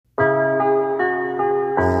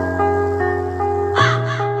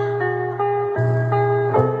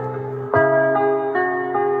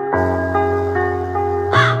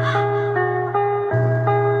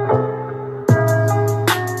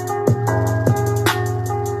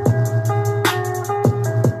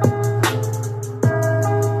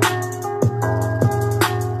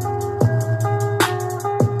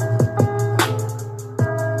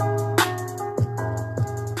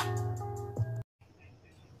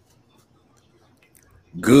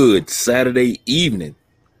Good Saturday evening.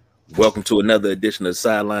 Welcome to another edition of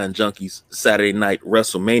Sideline Junkies Saturday Night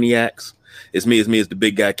WrestleManiacs. It's me, it's the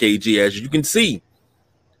big guy KG. As you can see,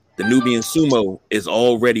 the Nubian Sumo is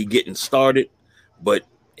already getting started, but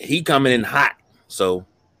he coming in hot. So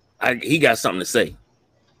he got something to say.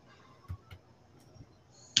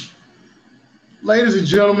 Ladies and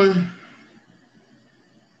gentlemen,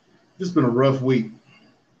 this has been a rough week.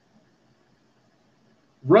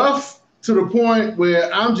 Rough to the point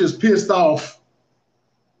where I'm just pissed off.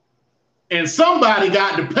 And somebody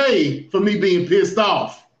got to pay for me being pissed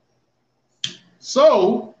off.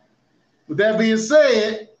 So, with that being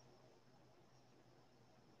said,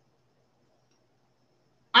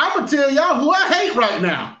 I'm going to tell y'all who I hate right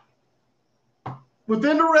now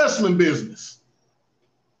within the wrestling business.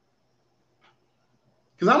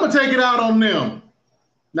 Because I'm going to take it out on them.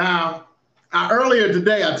 Now, earlier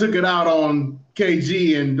today, I took it out on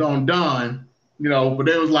KG and on Don, but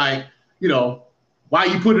they was like, why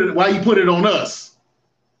you put it on us?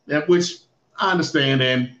 Which I understand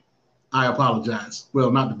and I apologize. Well,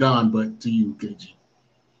 not to Don, but to you, KG.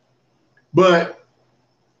 But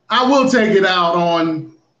I will take it out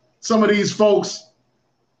on some of these folks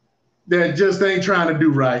that just ain't trying to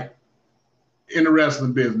do right in the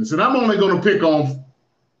wrestling business. And I'm only going to pick on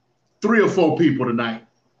 3 or 4 people tonight.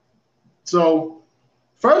 So,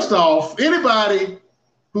 first off, anybody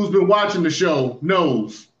who's been watching the show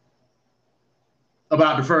knows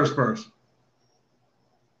about the first person.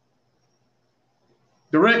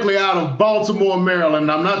 Directly out of Baltimore,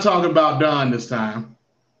 Maryland. I'm not talking about Don this time.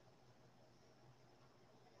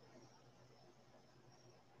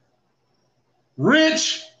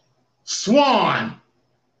 Rich Swann.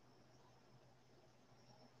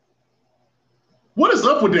 What is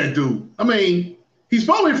up with that dude? I mean, he's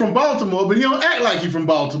probably from Baltimore, but he don't act like he's from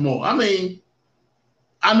Baltimore. I mean,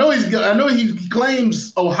 I know he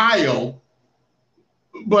claims Ohio,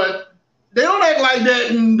 but they don't act like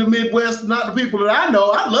that in the Midwest. Not the people that I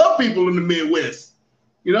know. I love people in the Midwest.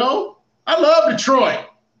 I love Detroit,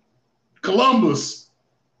 Columbus,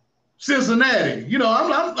 Cincinnati.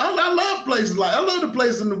 I love places I love the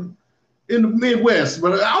place in the Midwest.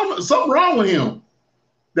 But I don't know, something wrong with him.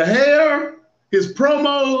 The hair, his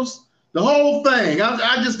promos, the whole thing.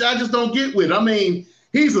 I just don't get with it. I mean,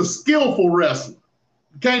 he's a skillful wrestler.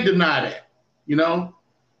 You can't deny that.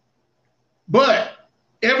 But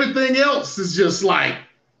everything else is just like,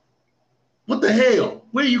 what the hell?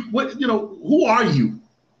 Who are you?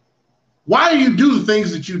 Why do you do the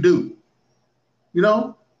things that you do?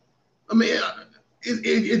 I mean,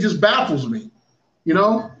 it just baffles me.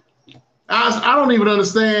 I don't even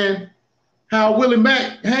understand how Willie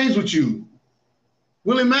Mack hangs with you.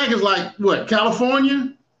 Willie Mack is like, what,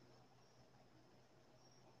 California?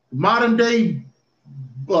 The modern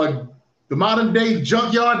day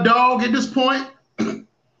junkyard dog at this point.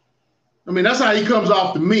 I mean, that's how he comes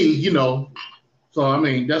off to me, So, I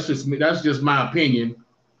mean, that's just me. That's just my opinion.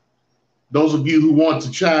 Those of you who want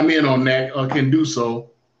to chime in on that can do so.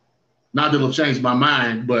 Not that it'll change my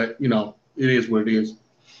mind, but, it is what it is.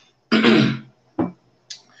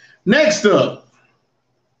 Next up,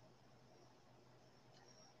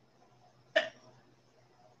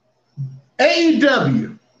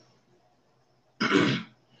 AEW.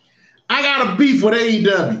 I got a beef with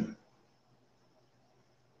AEW.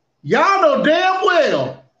 Y'all know damn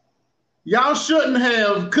well y'all shouldn't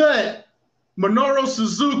have cut Minoru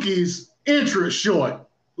Suzuki's entrance short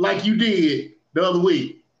like you did the other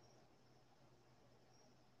week.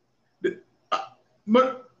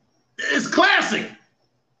 It's classic.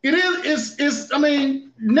 It is. I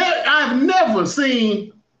mean, I've never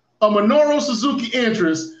seen a Minoru Suzuki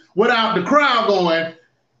entrance without the crowd going,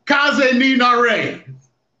 Kaze ni Nare.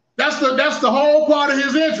 That's the whole part of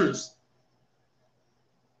his entrance.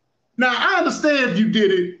 Now, I understand if you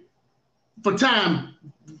did it for time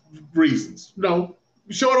reasons.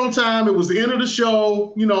 Short on time. It was the end of the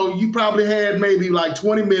show. You probably had maybe like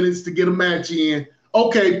 20 minutes to get a match in.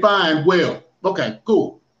 Okay, fine. Well, okay,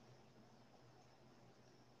 cool.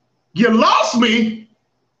 You lost me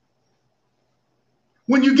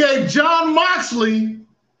when you gave Jon Moxley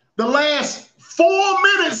the last 4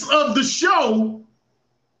 minutes of the show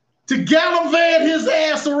to gallivant his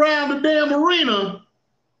ass around the damn arena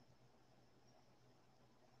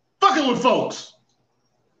fucking with folks.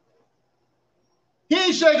 He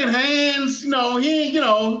ain't shaking hands, he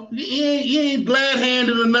ain't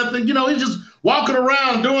glad-handed or nothing. He's just walking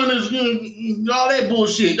around doing this, all that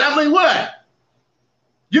bullshit. I mean, what?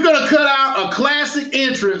 You're going to cut out a classic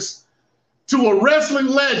entrance to a wrestling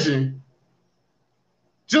legend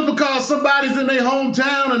just because somebody's in their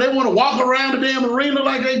hometown and they want to walk around the damn arena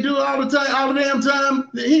like they do all the time, all the damn time,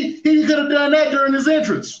 he could have done that during his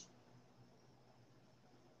entrance.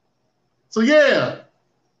 So yeah,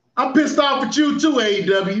 I'm pissed off at you too,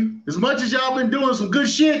 AEW. As much as y'all been doing some good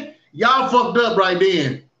shit, y'all fucked up right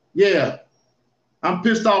then. Yeah, I'm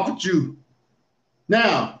pissed off at you.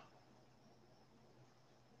 Now,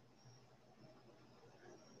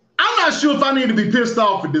 I'm not sure if I need to be pissed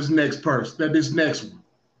off at this next one.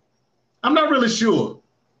 I'm not really sure.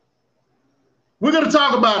 We're going to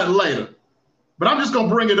talk about it later, but I'm just going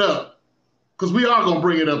to bring it up because we are going to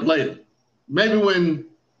bring it up later. Maybe when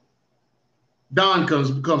Don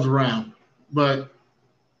comes around. But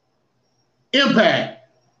Impact,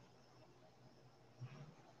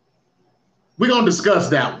 we're going to discuss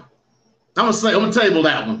that one. I'm going to table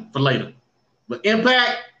that one for later. But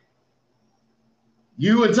Impact,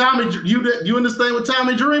 you and you in this thing with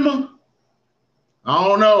Tommy Dreamer? I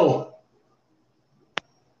don't know.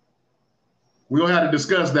 We're going to have to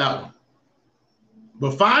discuss that one.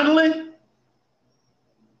 But finally,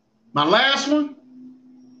 my last one,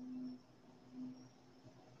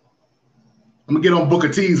 I'm going to get on Booker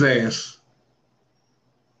T's ass.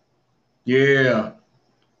 Yeah.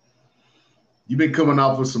 You've been coming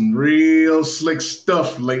off with some real slick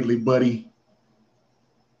stuff lately, buddy.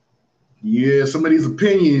 Yeah, some of these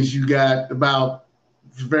opinions you got about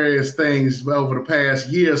various things over the past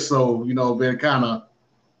year or so, been kind of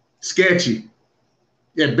sketchy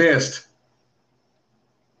at best.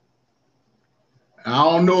 I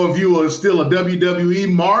don't know if you are still a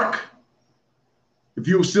WWE mark, if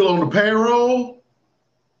you were still on the payroll,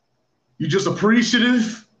 you're just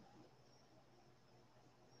appreciative.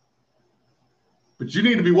 But you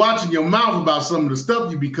need to be watching your mouth about some of the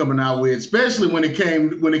stuff you be coming out with, especially when it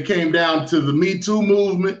came down to the Me Too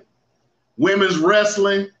movement, women's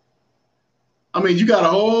wrestling. I mean, you got a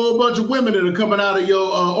whole bunch of women that are coming out of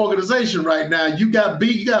your organization right now. You got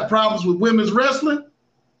problems with women's wrestling?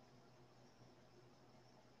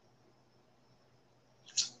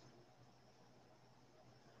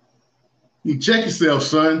 You check yourself,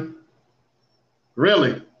 son.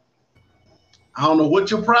 Really. I don't know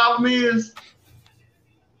what your problem is.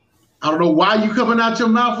 I don't know why you coming out your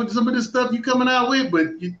mouth with some of this stuff you coming out with,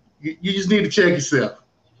 but you just need to check yourself.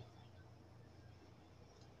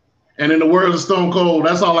 And in the words of Stone Cold,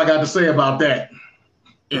 that's all I got to say about that.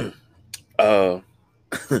 Wow.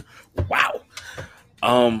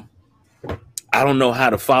 I don't know how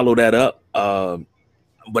to follow that up.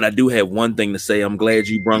 But I do have one thing to say. I'm glad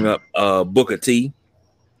you brought up Booker T,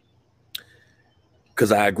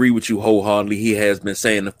 because I agree with you wholeheartedly. He has been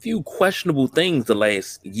saying a few questionable things the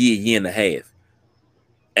last year and a half.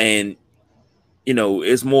 And,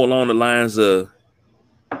 it's more along the lines of,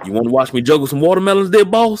 you want to watch me juggle some watermelons there,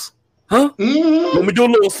 boss? Huh? Mm-hmm. Want me to do a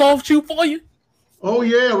little soft chew for you? Oh,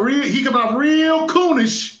 yeah. He come out real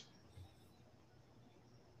coonish.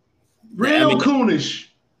 Coonish.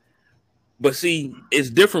 But see, it's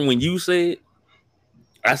different when you said.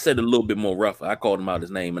 I said it a little bit more rougher. I called him out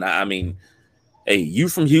his name, and I mean, hey, you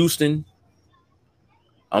from Houston?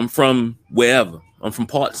 I'm from wherever. I'm from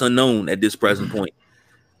parts unknown at this present point.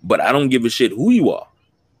 But I don't give a shit who you are.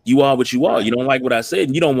 You are what you are. You don't like what I said,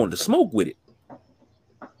 and you don't want to smoke with it.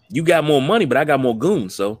 You got more money, but I got more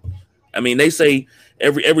goons. So, I mean, they say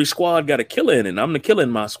every squad got a killer in it, and I'm the killer in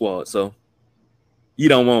my squad. So, you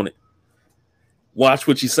don't want it. Watch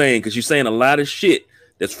what you're saying, because you're saying a lot of shit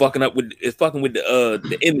that's fucking with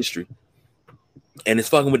the industry, and it's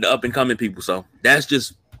fucking with the up and coming people. So that's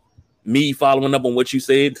just me following up on what you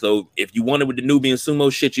said. So if you want it with the Nubian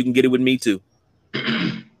Sumo shit, you can get it with me too,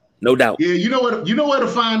 no doubt. Yeah, you know where to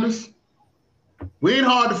find us. We ain't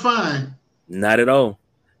hard to find. Not at all.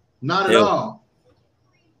 Not at all.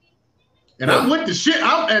 And I'm with the shit.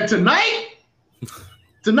 And tonight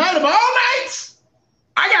of all nights,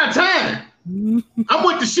 I got time. I'm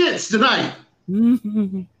with the shits tonight.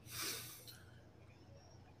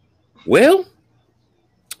 Well,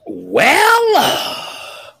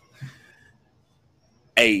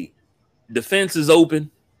 hey, the fence is open.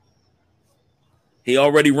 He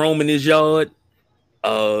already roaming his yard.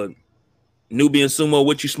 Nubian Sumo,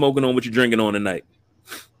 what you smoking on? What you drinking on tonight?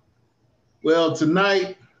 Well,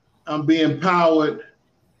 tonight I'm being powered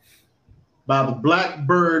by the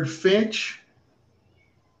Blackbird Finch,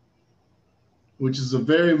 which is a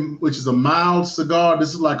mild cigar. This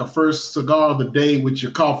is like a first cigar of the day with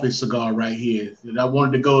your coffee cigar right here. And I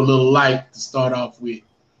wanted to go a little light to start off with.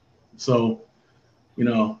 So,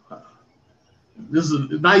 this is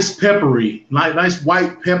a nice peppery, nice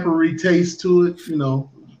white peppery taste to it.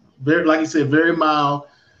 Very, like you said, very mild.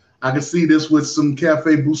 I can see this with some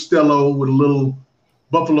Cafe Bustelo with a little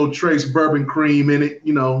Buffalo Trace bourbon cream in it.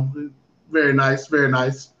 You know, very nice, very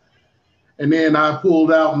nice. And then I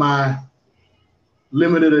pulled out my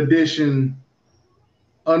limited edition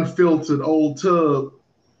unfiltered old tub.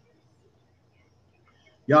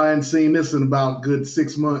 Y'all hadn't seen this in about good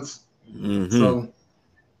 6 months. Mm-hmm. So,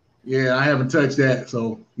 yeah, I haven't touched that.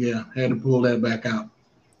 So, yeah, had to pull that back out.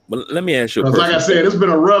 But let me ask you. Like I said, it's been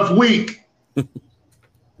a rough week.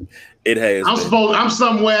 It has. I'm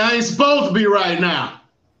somewhere I ain't supposed to be right now.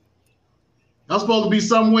 I'm supposed to be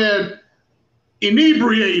somewhere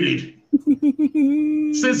inebriated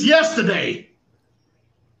since yesterday.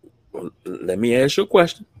 Well, let me ask you a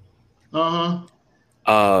question.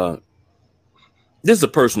 This is a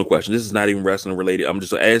personal question. This is not even wrestling related. I'm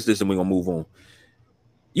just gonna ask this and we're gonna move on.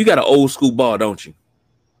 You got an old school bar, don't you?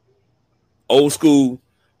 Old school,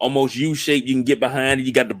 almost U-shaped. You can get behind it.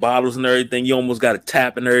 You got the bottles and everything. You almost got a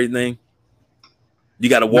tap and everything. You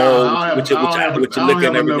got a wall with your liquor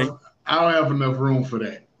and everything. I don't have enough room for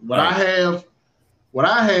that. What I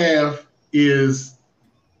have is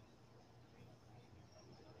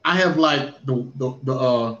I have like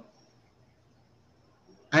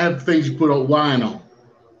I have things you put wine on.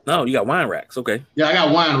 No, you got wine racks. Okay. Yeah, I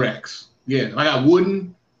got wine racks. Yeah, I got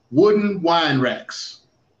wooden wine racks.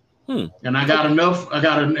 And I got enough.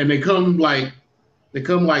 And they come like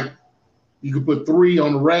you can put 3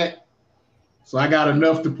 on the rack. So I got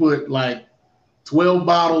enough to put like 12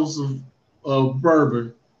 bottles of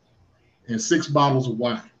bourbon and 6 bottles of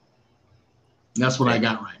wine. And that's what I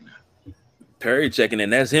got right now. Perry checking in.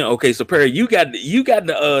 That's him. Okay, so Perry, you got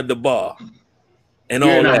the bar and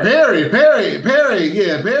all that. Perry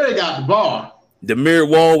got the bar. The mirror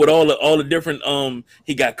wall with all the different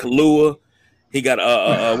he got Kahlua. He got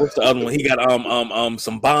what's the other one? He got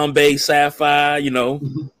some Bombay Sapphire, you know.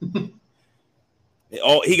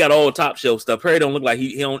 He got all top shelf stuff. Perry don't look like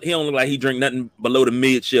he don't look like he drink nothing below the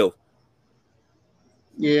mid shelf.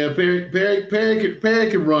 Yeah, Perry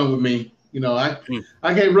can run with me. You know, I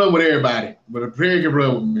can't run with everybody, but Perry can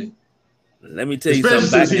run with me. Let me tell you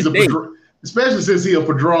something. Especially since he's a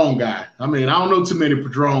Padron guy. I mean, I don't know too many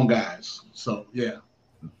Padron guys. So yeah.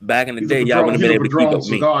 Back in the day, y'all wouldn't have been able to keep up with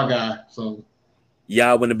me. Cigar guy, so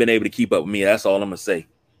y'all wouldn't have been able to keep up with me. That's all I'm gonna say.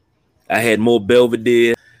 I had more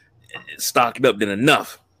Belvedere stocked up than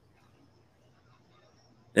enough.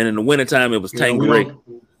 And in the wintertime, it was Tanqueray.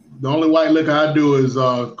 The only white liquor I do is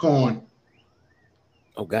corn.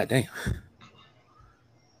 Oh, goddamn.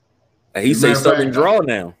 He say Southern Draw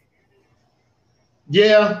now.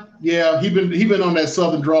 Yeah. He been on that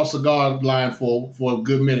Southern Draw cigar line for a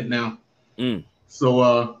good minute now.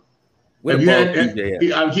 So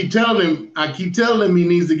I keep telling him he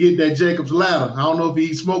needs to get that Jacob's Ladder. I don't know if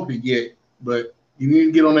he smoked it yet, but you need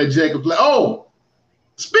to get on that Jacob's Ladder. Oh,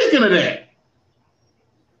 speaking of that,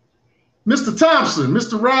 Mr. Thompson,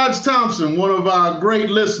 Mr. Raj Thompson, one of our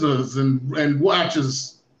great listeners and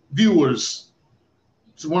watchers, viewers.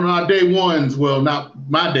 It's one of our day ones. Well, not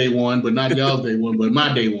my day one, but not y'all's day one, but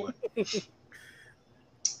my day one.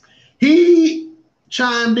 He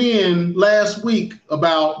chimed in last week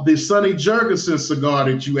about the Sonny Jurgensen cigar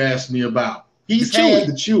that you asked me about. He's had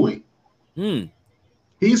the Chewy.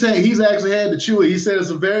 He's actually had the Chewy. He said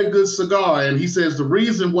it's a very good cigar, and he says the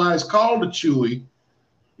reason why it's called the Chewy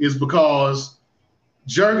is because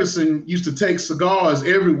Jurgensen used to take cigars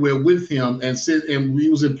everywhere with him and sit, and he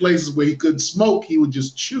was in places where he couldn't smoke. He would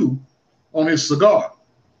just chew on his cigar.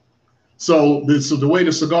 So the way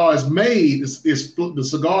the cigar is made is the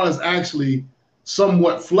cigar is actually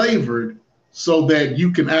somewhat flavored so that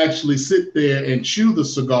you can actually sit there and chew the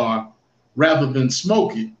cigar rather than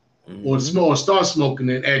smoke it or start smoking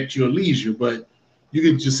it at your leisure. But you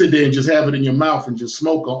can just sit there and just have it in your mouth and just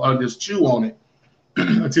smoke or just chew on it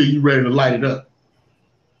until you're ready to light it up.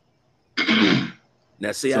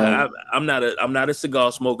 Now, see, so, I'm not a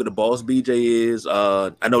cigar smoker. The boss BJ is.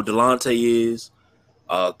 I know Delonte is.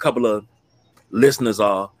 A couple of listeners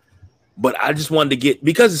are. But I just wanted to get,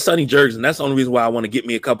 because it's Sonny Jurgensen, that's the only reason why I want to get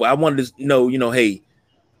me a couple. I wanted to know, hey,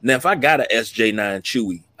 now if I got a SJ9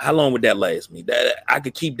 Chewy, how long would that last me? That I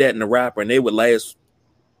could keep that in the wrapper and it would last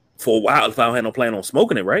for a while if I had no plan on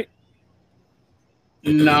smoking it, right?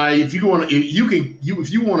 Nah, if you want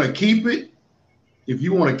to keep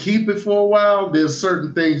it for a while, there's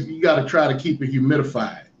certain things you got to try to keep it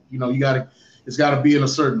humidified. You know, it's got to be in a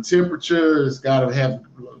certain temperature. It's got to have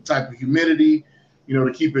a type of humidity, you know,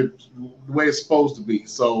 to keep it the way it's supposed to be.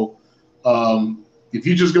 So if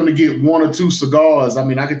you're just going to get 1 or 2 cigars, I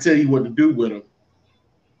mean, I can tell you what to do with them.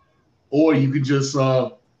 Or you could just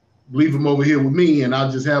leave them over here with me and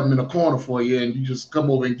I'll just have them in a corner for you and you just come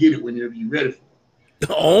over and get it whenever you're ready for it.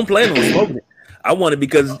 I don't plan on smoking it. I want it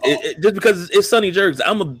because just because it's Sonny Jurgensen.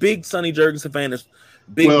 I'm a big Sonny Jurgensen fan.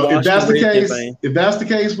 Big well, if that's the case, fan. if that's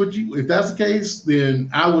the case, then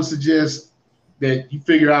I would suggest that you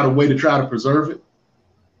figure out a way to try to preserve it.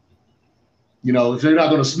 You know, if you're not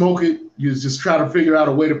going to smoke it, you just try to figure out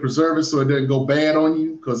a way to preserve it so it doesn't go bad on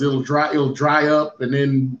you, because it'll dry up, and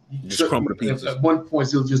then just crumble to pieces. At one point,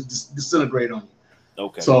 it'll just disintegrate on you.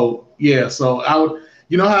 Okay. So yeah, so I would.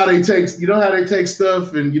 You know how they take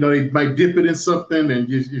stuff, and they might dip it in something,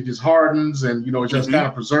 and it just hardens, and it just kind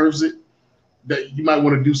of preserves it. That you might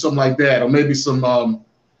want to do something like that, or maybe some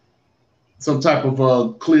type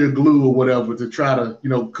of clear glue or whatever to try to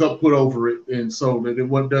put over it, and so that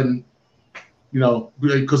it doesn't.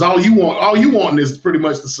 Because all you want is pretty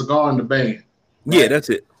much the cigar and the band. Right? Yeah, that's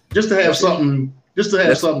it. Just to have something,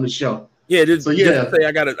 something to show. Yeah, just say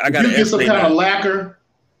I got to get some kind of lacquer.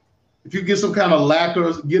 If you get some kind of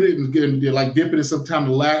lacquer, get it and like dip it in some kind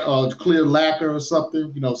of clear lacquer or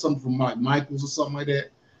something. Something from Michaels or something like that.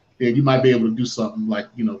 Then you might be able to do something like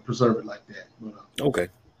preserve it like that. But, okay.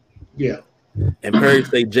 Yeah. And Perry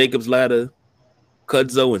say Jacob's Ladder,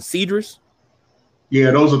 Cudzo, and Cedrus. Yeah,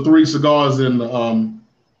 those are 3 cigars in the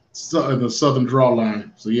Southern Draw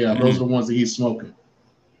line. So yeah, those are the ones that he's smoking.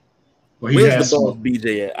 Well, where's the Boss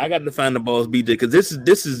BJ at? I got to find the Boss BJ because this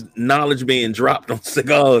is knowledge being dropped on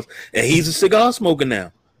cigars, and he's a cigar smoker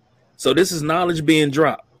now. So this is knowledge being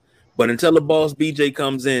dropped. But until the Boss BJ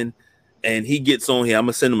comes in and he gets on here, I'm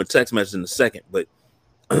gonna send him a text message in a second. But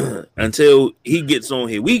until he gets on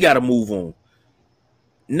here, we got to move on.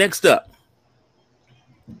 Next up.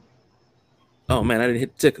 Oh man, I didn't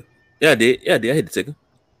hit the ticker. Yeah, I did. I hit the ticker.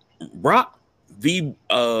 Brock v.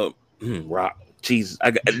 Rock. Jesus,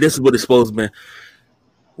 this is what it's supposed to be.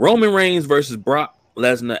 Roman Reigns versus Brock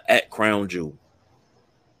Lesnar at Crown Jewel.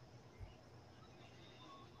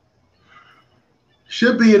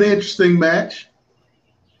 Should be an interesting match.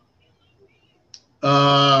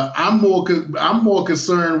 I'm more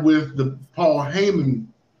concerned with the Paul Heyman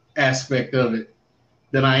aspect of it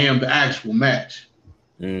than I am the actual match.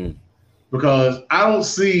 Because I don't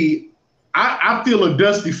see. I feel a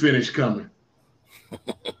dusty finish coming.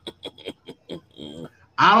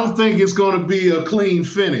 I don't think it's going to be a clean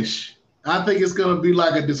finish. I think it's going to be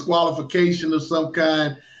like a disqualification of some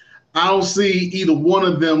kind. I don't see either one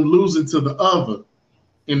of them losing to the other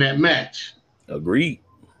in that match. Agreed.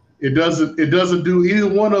 It doesn't do either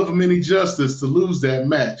one of them any justice to lose that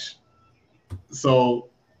match. So,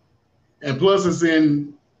 and plus it's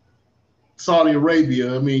in Saudi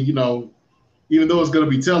Arabia. I mean, even though it's going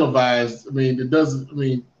to be televised, I mean, it doesn't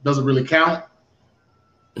really count.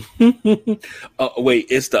 Wait,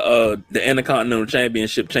 it's the Intercontinental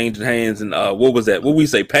Championship changing hands, and what was that? What we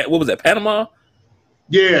say? What was that? Panama?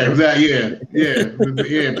 Yeah, exactly.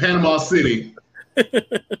 Yeah, Panama City.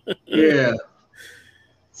 Yeah.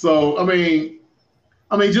 So I mean,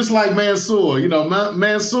 just like Mansoor,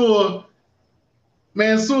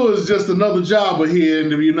 Mansoor is just another jobber here in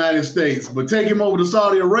the United States, but take him over to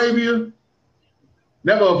Saudi Arabia,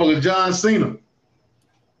 that motherfucker John Cena.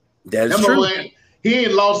 That's true. He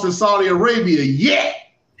ain't lost in Saudi Arabia yet.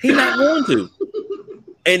 He's not going to.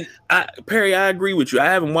 And Perry, I agree with you. I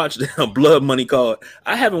haven't watched a Blood Money card.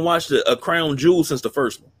 I haven't watched a Crown Jewel since the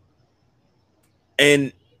first one.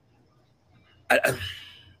 And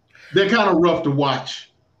they're kind of rough to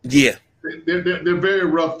watch. Yeah. They're very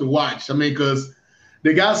rough to watch. I mean, because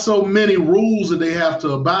they got so many rules that they have to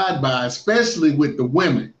abide by, especially with the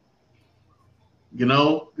women.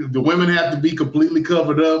 The women have to be completely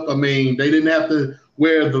covered up. I mean, they didn't have to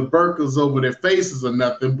wear the burqas over their faces or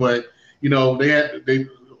nothing, but they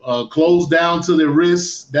closed down to their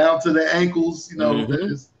wrists, down to their ankles.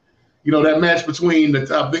 That match between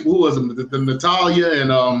who was it? The Natalya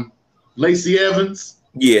and Lacey Evans.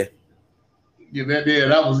 Yeah.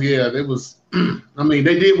 It was. I mean,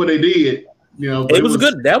 they did what they did. It was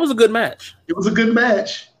good. That was a good match. It was a good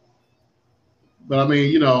match. But I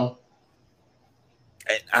mean,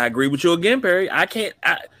 I agree with you again, Perry.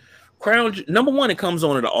 Crown number one, it comes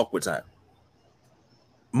on at an awkward time.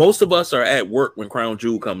 Most of us are at work when Crown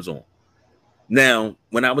Jewel comes on. Now,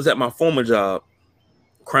 when I was at my former job,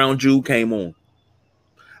 Crown Jewel came on.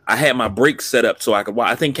 I had my break set up so I could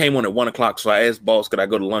watch. I think it came on at 1:00. So I asked boss, could I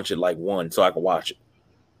go to lunch at like 1 so I could watch it?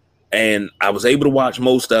 And I was able to watch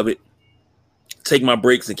most of it, take my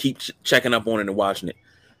breaks and keep checking up on it and watching it.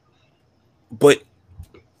 But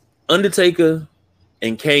Undertaker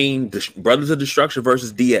and Kane, Brothers of Destruction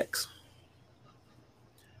versus DX.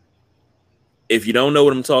 If you don't know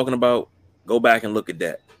what I'm talking about, go back and look at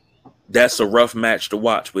that. That's a rough match to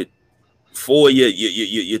watch with 4 of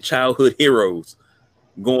your childhood heroes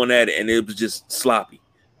going at it, and it was just sloppy.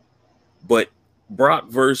 But Brock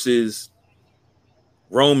versus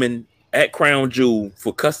Roman at Crown Jewel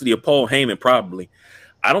for custody of Paul Heyman, probably.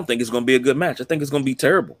 I don't think it's going to be a good match. I think it's going to be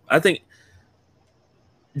terrible. I think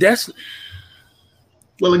that's.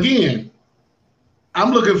 Well, again,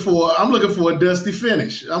 I'm looking for a dusty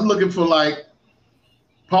finish. I'm looking for like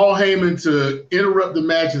Paul Heyman to interrupt the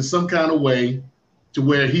match in some kind of way to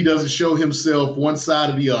where he doesn't show himself one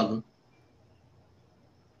side or the other.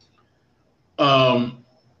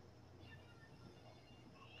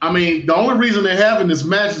 I mean, the only reason they're having this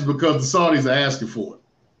match is because the Saudis are asking for it.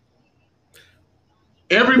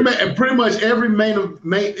 Pretty much every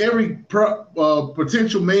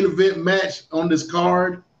potential main event match on this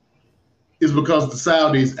card is because the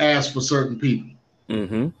Saudis asked for certain people.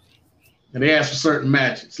 Mm-hmm. And they asked for certain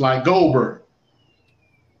matches, like Goldberg.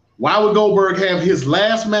 Why would Goldberg have his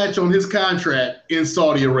last match on his contract in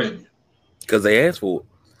Saudi Arabia? Because they asked for it.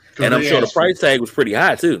 And I'm sure the price tag was pretty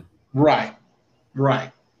high, too. Right.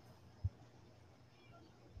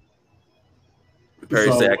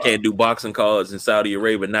 Perry said, I can't do boxing cards in Saudi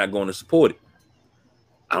Arabia, not going to support it.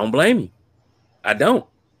 I don't blame you. I don't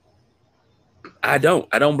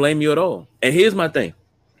blame you at all. And here's my thing.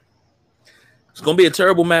 It's going to be a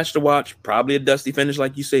terrible match to watch, probably a dusty finish,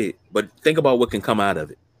 like you said. But think about what can come out of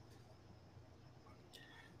it.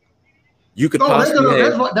 You could possibly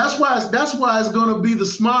that's why it's going to be the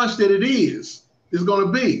smosh that it is. It's going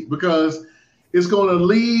to be because it's going to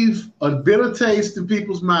leave a bitter taste in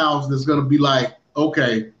people's mouths. That's going to be like,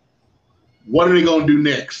 okay, what are they going to do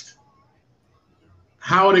next?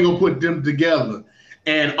 How are they going to put them together?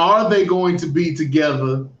 And are they going to be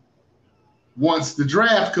together once the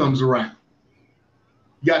draft comes around?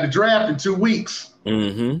 You got the draft in 2 weeks.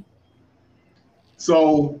 Mm-hmm.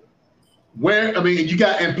 So you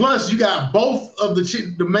got both of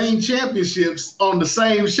the main championships on the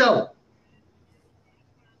same show.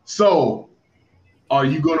 So are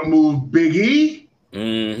you going to move Big E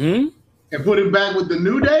and put him back with the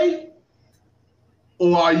New Day?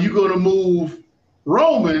 Or are you going to move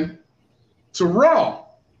Roman to Raw?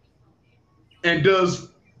 And does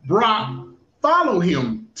Brock follow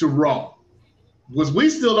him to Raw? Because we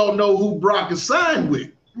still don't know who Brock is signed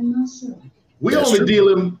with. I'm not sure. We only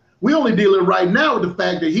dealing right now with the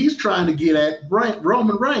fact that he's trying to get at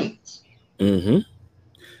Roman Reigns. Mm-hmm.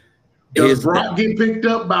 Does Brock get picked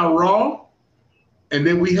up by Raw? And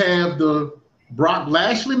then we have the Brock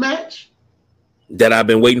Lashley match that I've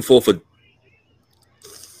been waiting for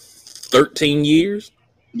 13 years.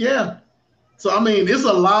 Yeah. So, I mean, there's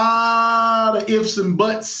a lot of ifs and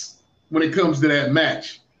buts when it comes to that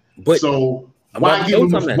match. But so why give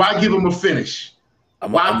him a finish?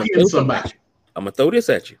 Why pin somebody? I'm going to throw this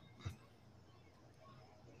at you.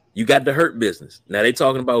 You got the Hurt Business. Now they're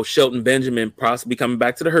talking about Shelton Benjamin possibly coming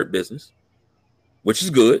back to the Hurt Business, which is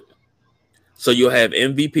good. So you'll have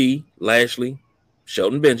MVP, Lashley,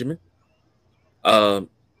 Shelton Benjamin.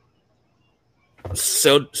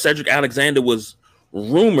 Cedric Alexander was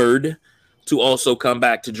rumored to also come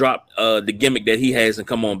back to drop the gimmick that he has and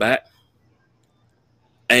come on back.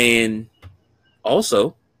 And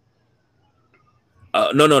also,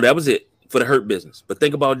 no, that was it for the Hurt Business. But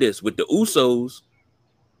think about this. With the Usos,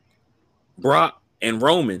 Brock, and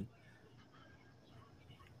Roman,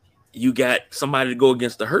 you got somebody to go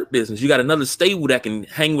against the Hurt Business. You got another stable that can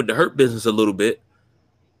hang with the Hurt Business a little bit.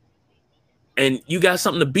 And you got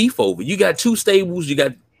something to beef over. You got two stables. You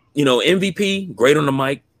got, MVP, great on the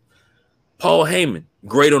mic. Paul Heyman,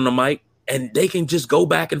 great on the mic. And they can just go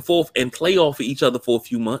back and forth and play off of each other for a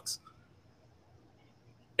few months.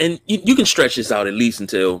 And you can stretch this out at least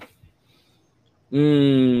until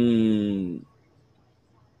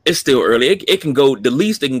it's still early. It can go, the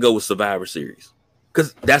least it can go with Survivor Series.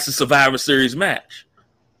 Because that's a Survivor Series match.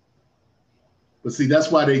 But see, that's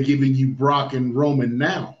why they're giving you Brock and Roman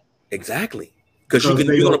now. Exactly. Because you're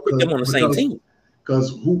going to put them on the same team.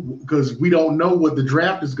 Because we don't know what the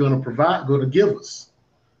draft is going to give us.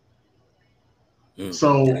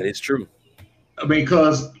 So that is true. I mean,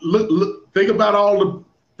 because look, think about all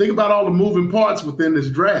the moving parts within this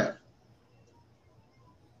draft.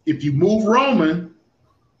 If you move Roman,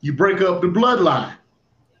 you break up the bloodline.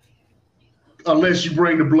 Unless you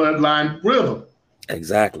bring the bloodline with him.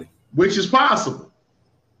 Exactly. Which is possible.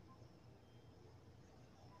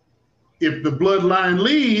 If the bloodline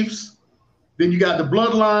leaves, then you got the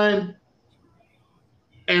bloodline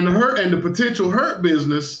and the potential Hurt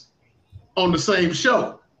Business on the same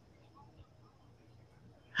show.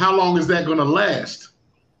 How long is that going to last?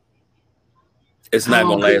 It's not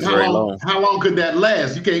going to last very long. How long could that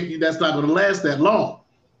last? That's not going to last that long.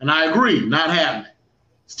 And I agree, not happening.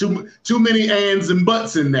 It's too many ands and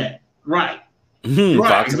buts in that. Right. Right,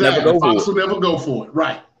 Fox exactly. will never go Fox for will never go for it.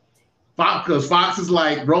 Right. Fox, because Fox is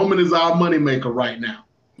like, Roman is our moneymaker right now.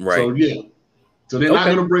 Right. So yeah. So they're not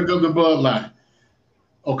going to break up the bloodline.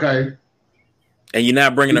 Okay. And you're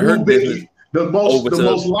not bringing the Hurt business. The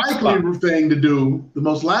most likely thing to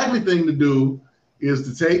do is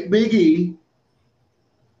to take Big E,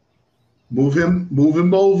 move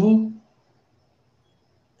him over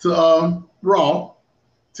to Raw,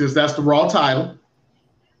 since that's the Raw title.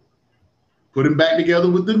 Put him back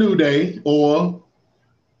together with the New Day, or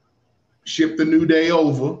ship the New Day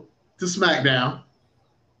over to SmackDown.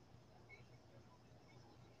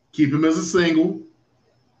 Keep him as a single,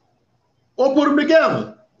 or put them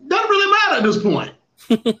together. Doesn't really matter at this point.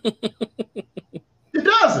 It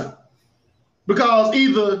doesn't. Because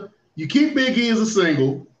either you keep Big E as a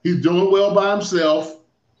single, he's doing well by himself,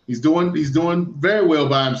 he's doing very well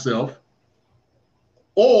by himself,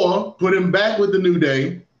 or put him back with the New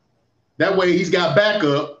Day. That way he's got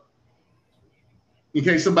backup in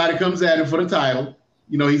case somebody comes at him for the title.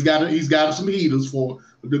 You know, he's got some heaters to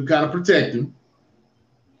kind of protect him.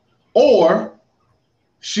 Or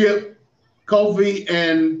ship Kofi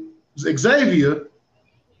and Xavier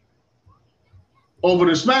over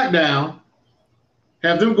to SmackDown,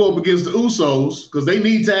 have them go up against the Usos because they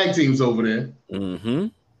need tag teams over there. Mm-hmm.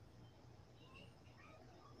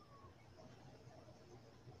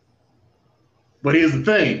 But here's the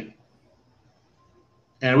thing,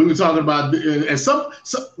 and we were talking about, and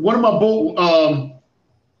one of my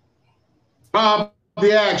Bob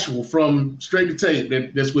the Actual from Straight to Tape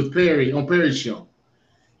that's with Perry on Perry's show.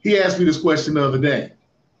 He asked me this question the other day.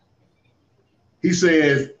 He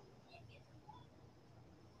says,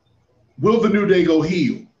 will the New Day go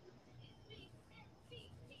heel?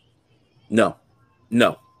 No.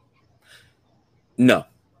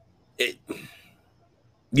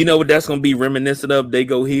 You know what that's going to be reminiscent of? They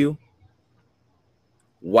go heel.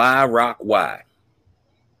 Why Rock? Why?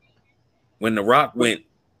 When The Rock went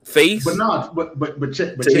face, but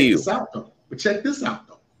check this out though. Check this out.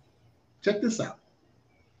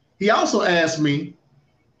 He also asked me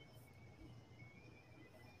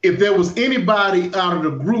if there was anybody out of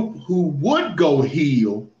the group who would go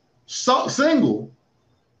heel single,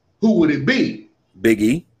 who would it be? Big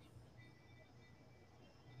E.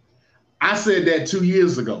 I said that 2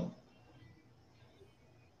 years ago.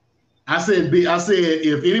 I said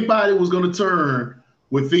if anybody was going to turn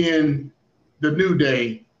within the New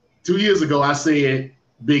Day 2 years ago, I said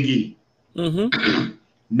Big E. Mm-hmm.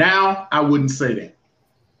 Now I wouldn't say that.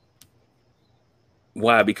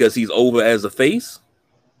 Why? Because he's over as a face?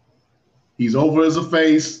 He's over as a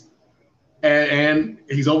face, and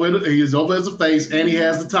he's over as a face, and he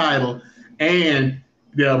has the title, and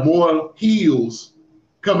there are more heels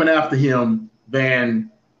coming after him than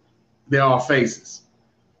there are faces.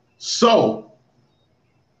 So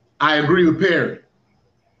I agree with Perry.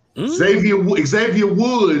 Xavier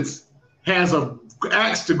Woods has an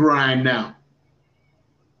axe to grind now.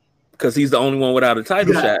 Because he's the only one without a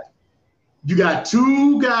title shot. You got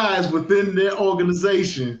two guys within their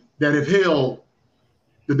organization that have held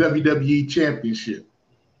the WWE Championship.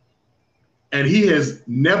 And he has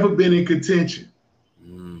never been in contention.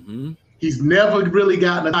 Mm-hmm. He's never really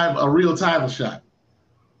gotten a real title shot.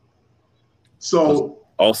 So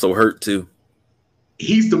also hurt too.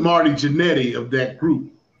 He's the Marty Jannetty of that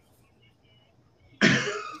group.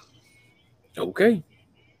 Okay.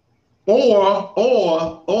 Or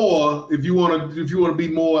if you want to be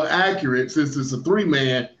more accurate, since it's a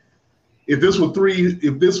 3-man, if this were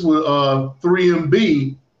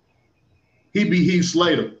 3MB, he'd be Heath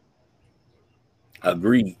Slater.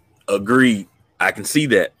 Agreed. I can see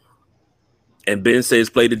that. And Ben says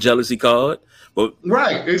play the jealousy card, but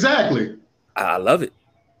right, exactly. I love it.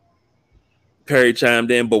 Perry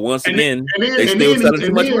chimed in, but once again, they still selling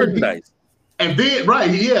too much merchandise. And then,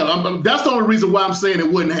 right, yeah, that's the only reason why I'm saying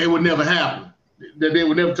it would never happen. That they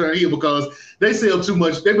would never turn heel, because they sell too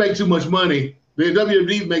much. They make too much money. The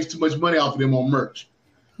WWE makes too much money off of them on merch.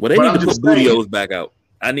 Well, they need to put Booty-O's back out.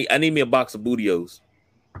 I need me a box of Booty-O's.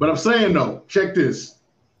 But I'm saying though, check this.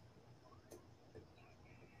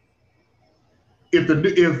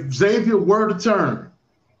 If Xavier were to turn,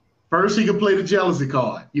 first he could play the jealousy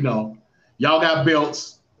card. You know, y'all got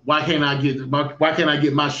belts. Why can't I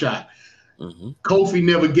get my shot? Mm-hmm. Kofi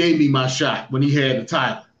never gave me my shot when he had the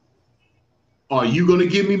title. Are you going to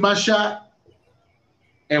give me my shot?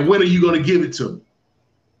 And when are you going to give it to me?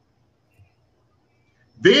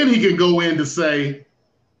 Then he can go in to say,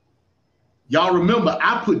 y'all remember,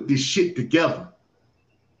 I put this shit together.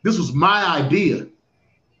 This was my idea,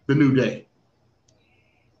 the New Day.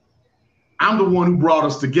 I'm the one who brought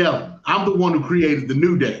us together. I'm the one who created the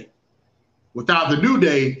New Day. Without the New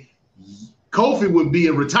Day, Kofi would be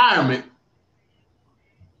in retirement,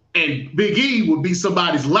 and Big E would be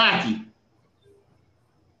somebody's lackey.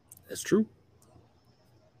 That's true.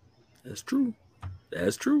 That's true.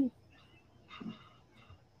 That's true.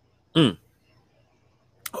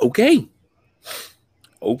 Okay.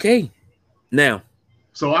 Okay. Now.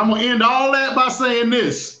 So I'm going to end all that by saying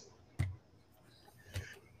this.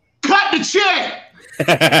 Cut the check.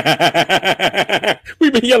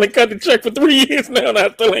 We've been yelling cut the check for 3 years now, and I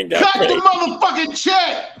still ain't got cut the motherfucking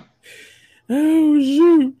check. Oh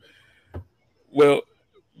shoot. Well,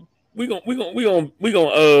 we gonna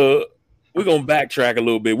backtrack a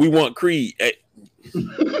little bit. We want Creed.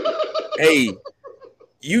 Hey,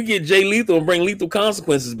 you get Jay Lethal and bring Lethal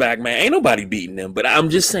Consequences back, man. Ain't nobody beating them. But I'm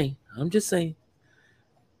just saying.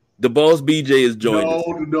 The Boss BJ is joining us.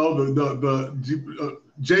 No.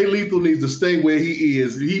 Jay Lethal needs to stay where he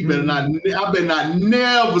is. He better not. I better not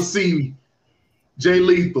never see Jay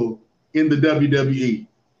Lethal in the WWE.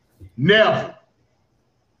 Never.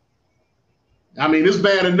 I mean, it's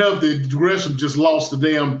bad enough that Gresham just lost the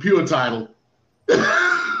damn Pure title.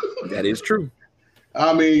 That is true.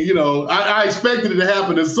 I mean, you know, I expected it to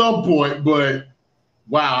happen at some point, but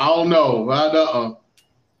wow, I don't know.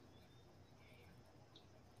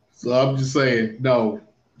 So I'm just saying, no.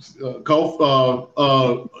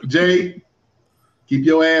 Jay, keep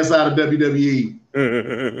your ass out of WWE.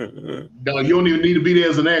 No, you don't even need to be there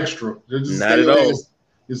as an extra. Just not at all.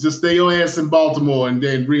 Just stay your ass in Baltimore and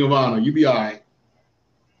then Ring of Honor. You be all right.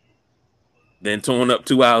 Then torn up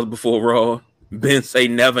 2 hours before Raw. Ben say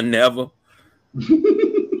never, never.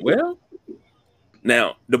 Well,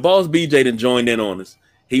 now the Boss BJ done joined in on us.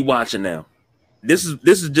 He watching now. This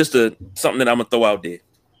is just something that I'm gonna throw out there.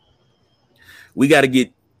 We got to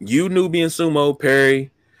get you, Nubian Sumo, Perry,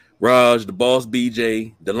 Raj, the Boss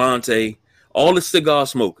BJ, Delonte, all the cigar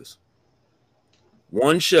smokers.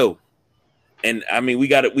 One show. And I mean,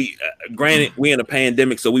 granted, we're in a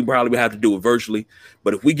pandemic, so we probably would have to do it virtually.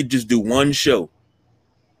 But if we could just do one show,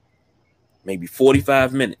 maybe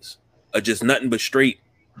 45 minutes of just nothing but straight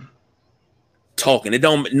talking.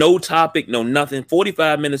 No topic, no nothing.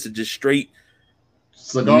 45 minutes of just straight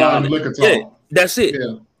cigar and liquor talk. Yeah, that's it.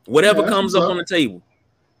 Yeah. Whatever comes up on the table.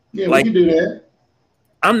 Yeah, we can do that.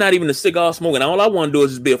 I'm not even a cigar smoker. And all I want to do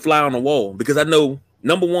is just be a fly on the wall, because I know,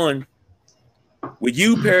 number one, with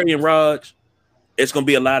you, Perry, and Raj, it's going to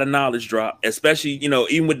be a lot of knowledge drop, especially, you know,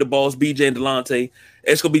 even with the Boss BJ and Delonte,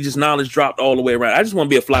 it's going to be just knowledge dropped all the way around. I just want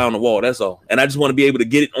to be a fly on the wall. That's all. And I just want to be able to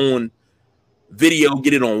get it on video,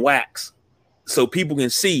 get it on wax, so people can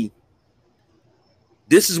see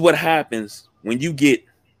this is what happens when you get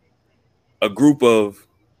a group of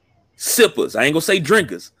sippers. I ain't going to say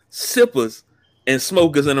drinkers, sippers and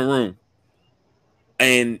smokers in a room.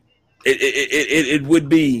 And it would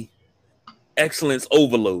be excellence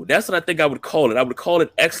overload. That's what I think I would call it. I would call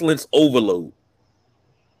it excellence overload.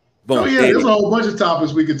 Boom. Oh yeah, there's a whole bunch of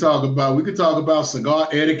topics we could talk about. We could talk about cigar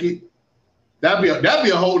etiquette. That'd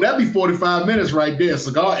be 45 minutes right there.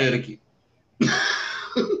 Cigar etiquette.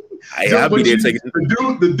 I'll be there taking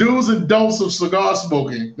the do's and don'ts of cigar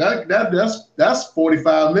smoking. That's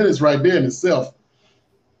 45 minutes right there in itself.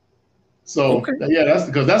 So okay. Yeah, that's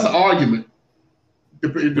because that's an argument,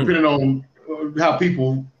 depending on how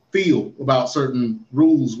people feel about certain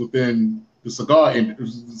rules within the cigar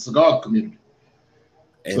community.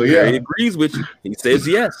 And so yeah, he agrees with you. He says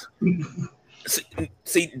yes.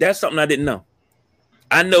 See, that's something I didn't know.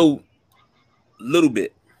 I know a little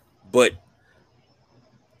bit, but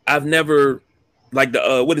I've never, like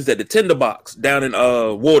the what is that? The Tinderbox down in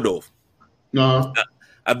Waldorf. No,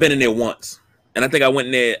 I've been in there once, and I think I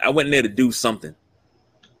went in there to do something.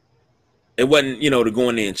 It wasn't, to go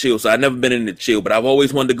in there and chill. So I've never been in there to chill, but I've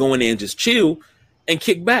always wanted to go in there and just chill and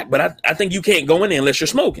kick back. But I think you can't go in there unless you're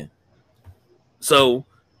smoking. So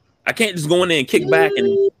I can't just go in there and kick back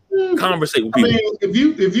and conversate with people.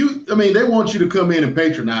 I mean, they want you to come in and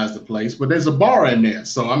patronize the place, but there's a bar in there.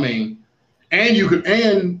 So I mean, and you could,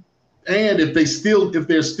 and if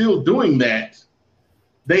they're still doing that,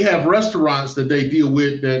 they have restaurants that they deal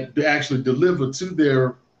with that they actually deliver to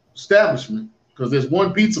their establishment. Because there's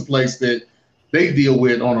one pizza place that they deal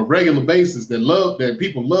with on a regular basis that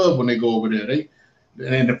people love when they go over there.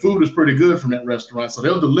 And the food is pretty good from that restaurant, so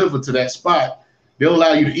they'll deliver to that spot. They'll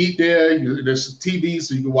allow you to eat there. There's TV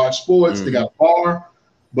so you can watch sports. Mm-hmm. They got a bar,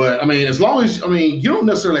 but I mean, as long as you don't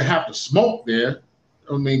necessarily have to smoke there.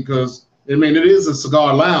 I mean, because it is a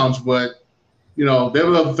cigar lounge, but there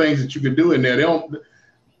are other things that you can do in there. They don't.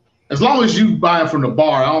 As long as you buy it from the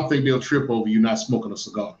bar, I don't think they'll trip over you not smoking a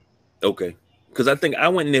cigar. Okay. Because I think I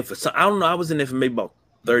went in there for some, I don't know, I was in there for maybe about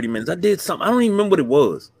 30 minutes. I did something. I don't even remember what it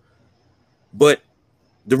was. But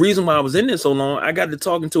the reason why I was in there so long, I got to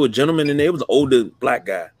talking to a gentleman, and it was an older black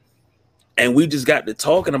guy, and we just got to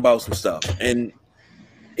talking about some stuff, and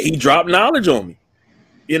he dropped knowledge on me.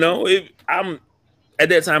 You know, I'm at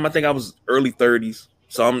that time, I think I was early 30s,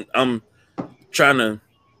 so I'm trying to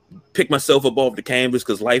pick myself up off the canvas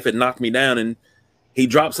because life had knocked me down, and he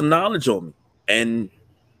dropped some knowledge on me, and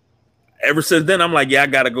ever since then, I'm like, yeah, I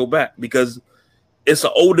got to go back because it's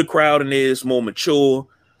an older crowd and it's more mature,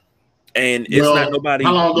 and it's not nobody.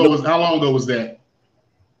 How long ago was that?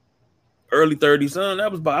 Early 30s, son.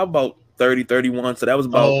 That was about 30, 31. So that was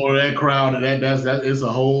about that crowd. That it's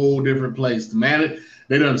a whole different place.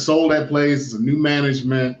 They done sold that place. It's a new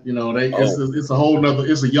management. You know, it's a whole nother.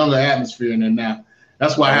 It's a younger atmosphere in there now.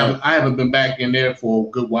 That's why I haven't been back in there for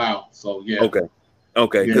a good while. So yeah.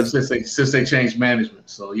 Okay. Yeah, since they changed management.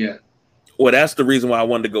 So yeah. Well, that's the reason why I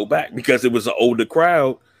wanted to go back, because it was an older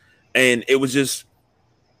crowd, and it was just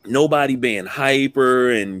nobody being hyper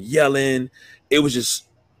and yelling. It was just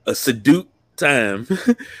a sedate time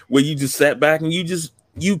where you just sat back and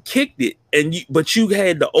you kicked it, but you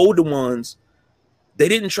had the older ones. They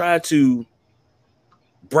didn't try to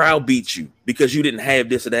browbeat you because you didn't have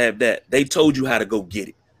this or have that. They told you how to go get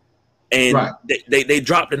it, and they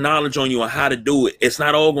dropped the knowledge on you on how to do it. It's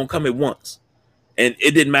not all gonna come at once. And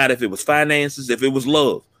it didn't matter if it was finances, if it was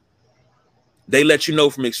love. They let you know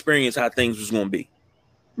from experience how things was going to be.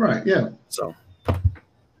 Right, yeah. So,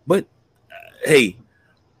 but hey,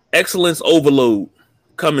 excellence overload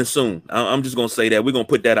coming soon. I'm just going to say that. We're going to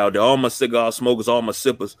put that out there. All my cigar smokers, all my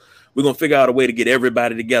sippers, we're going to figure out a way to get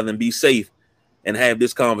everybody together and be safe and have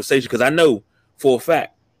this conversation. Because I know for a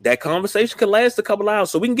fact that conversation could last a couple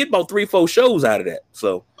hours. So we can get about 3-4 shows out of that.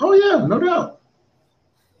 So. Oh, yeah, no doubt.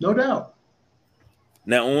 No doubt.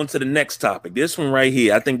 Now on to the next topic. This one right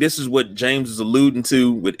here. I think this is what James is alluding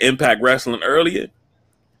to with Impact Wrestling earlier.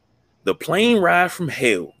 The plane ride from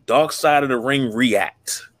hell. Dark Side of the Ring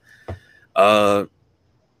react.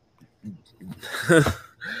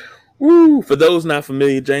 Woo. For those not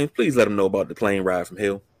familiar, James, please let them know about the plane ride from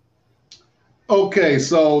hell. Okay,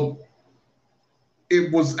 so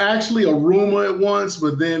it was actually a rumor at once,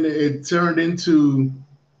 but then it turned into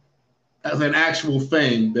as an actual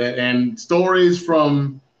thing, and stories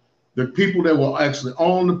from the people that were actually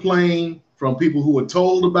on the plane, from people who were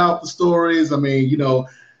told about the stories. I mean, you know,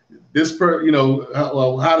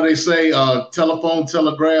 how do they say, telephone,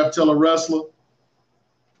 telegraph, tell a wrestler,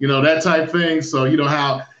 you know, that type thing. So you know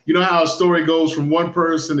how a story goes from one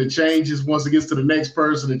person, it changes once it gets to the next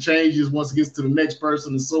person, it changes once it gets to the next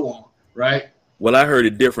person, and so on, right? Well, I heard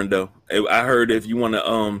it different though. I heard if you want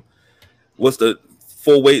to, what's the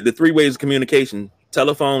three ways of communication: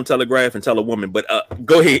 telephone, telegraph, and tell a woman. But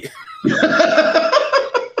go ahead.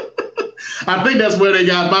 I think that's where they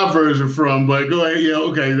got my version from, but go ahead. Yeah,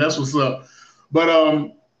 okay, that's what's up. But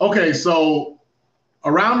okay, so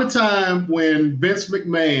around the time when Vince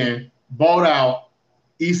McMahon bought out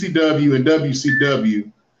ECW and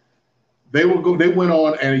WCW, they went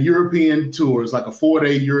on a European tour. It's like a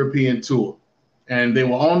 4-day European tour, and they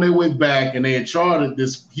were on their way back, and they had chartered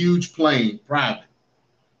this huge plane, private.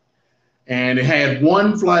 And it had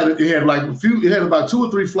one flight. It had about 2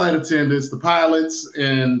 or 3 flight attendants, the pilots,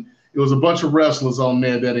 and it was a bunch of wrestlers on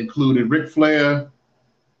there that included Ric Flair,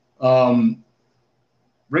 Kurt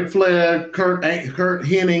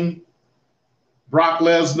Hennig, Brock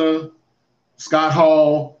Lesnar, Scott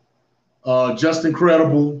Hall, Justin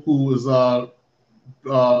Credible, who was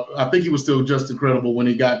I think he was still Justin Credible when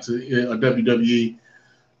he got to WWE.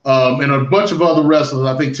 And a bunch of other wrestlers.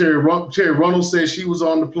 I think Terry Runnels said she was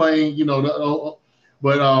on the plane, you know,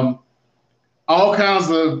 but all kinds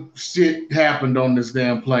of shit happened on this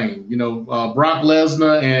damn plane. You know, Brock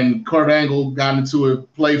Lesnar and Kurt Angle got into a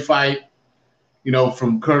play fight, you know,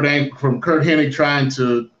 from Kurt Hennig trying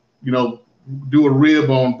to, you know, do a rib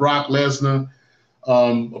on Brock Lesnar.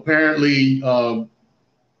 Apparently,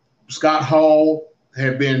 Scott Hall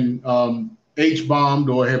had been H-bombed,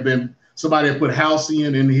 or had been somebody had put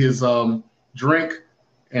Halcyon in his drink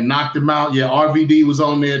and knocked him out. Yeah, RVD was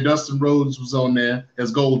on there. Dustin Rhodes was on there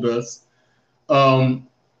as Goldust. And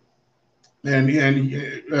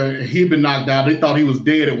he'd been knocked out. They thought he was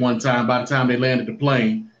dead at one time. By the time they landed the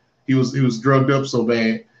plane, he was drugged up so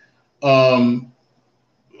bad.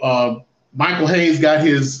 Michael Hayes got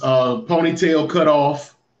his ponytail cut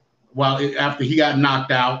off after he got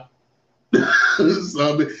knocked out.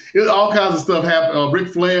 So all kinds of stuff happened. Ric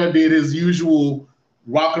Flair did his usual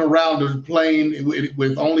walking around the plane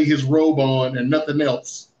with only his robe on and nothing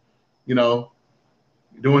else, you know,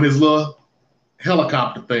 doing his little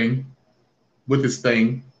helicopter thing with his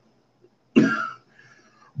thing.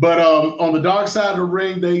 But on the dark side of the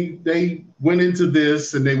ring, they went into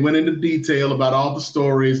this and they went into detail about all the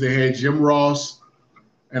stories. They had Jim Ross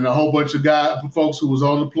and a whole bunch of folks who was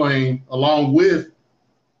on the plane, along with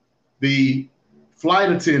the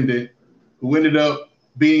flight attendant who ended up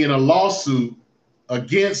being in a lawsuit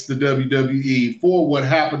against the WWE for what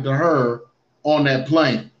happened to her on that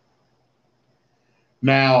plane.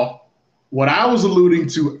 Now, what I was alluding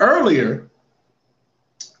to earlier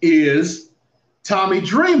is Tommy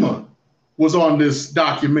Dreamer was on this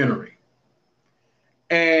documentary,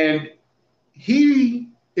 and he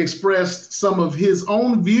expressed some of his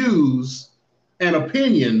own views and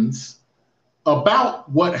opinions about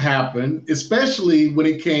what happened, especially when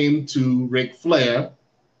it came to Ric Flair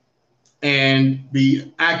and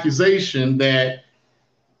the accusation that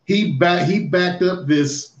he backed up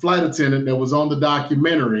this flight attendant that was on the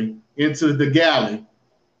documentary into the galley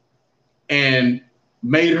and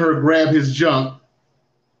made her grab his junk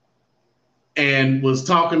and was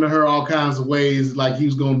talking to her all kinds of ways like he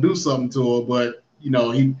was going to do something to her, but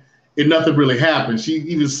nothing really happened. She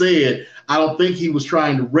even said, I don't think he was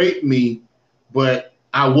trying to rape me, but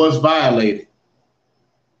I was violated.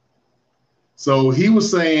 So he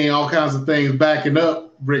was saying all kinds of things backing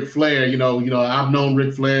up Ric Flair. I've known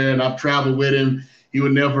Ric Flair and I've traveled with him. He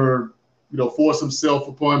would never, force himself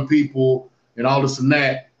upon people and all this and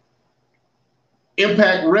that.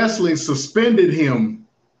 Impact Wrestling suspended him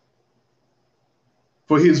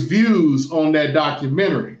for his views on that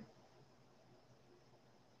documentary.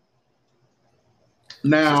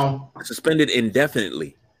 Now, suspended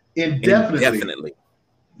indefinitely. Indefinitely.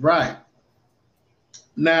 Right.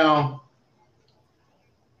 Now,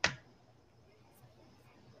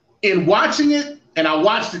 in watching it, and I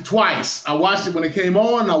watched it twice. I watched it when it came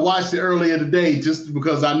on, and I watched it earlier today just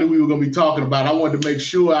because I knew we were going to be talking about it. I wanted to make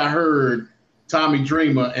sure I heard Tommy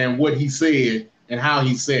Dreamer and what he said and how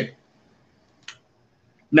he said it.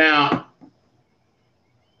 Now,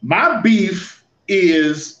 my beef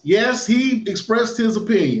is, yes, he expressed his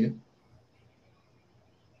opinion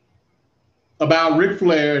about Ric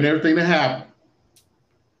Flair and everything that happened.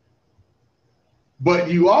 But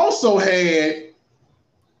you also had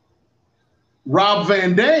Rob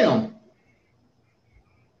Van Dam,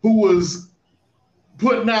 who was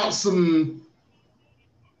putting out some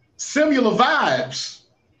similar vibes,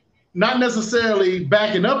 not necessarily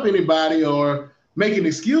backing up anybody or making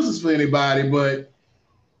excuses for anybody, but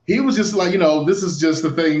he was just like, this is just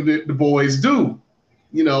the thing that the boys do.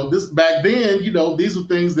 This back then, these were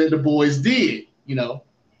things that the boys did. The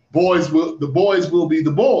boys will be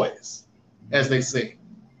the boys, as they say.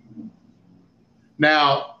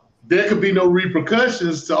 Now, there could be no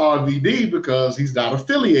repercussions to RVD because he's not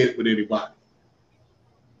affiliated with anybody.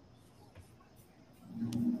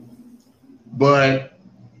 But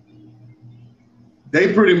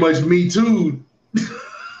they pretty much Me Too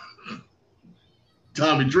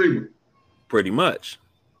Tommy Dreamer. Pretty much.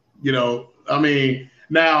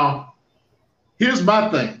 Now, here's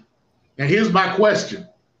my thing, and here's my question.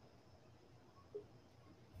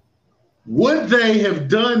 Would they have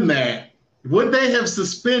done that? Would they have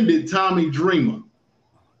suspended Tommy Dreamer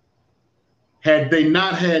had they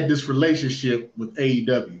not had this relationship with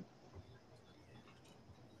AEW?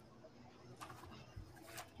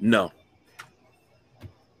 No.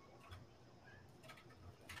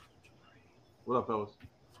 What up, fellas?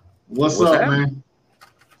 What's up, man?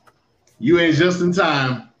 You ain't just in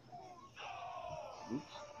time.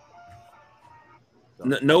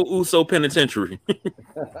 No Uso penitentiary.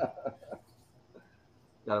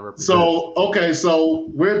 So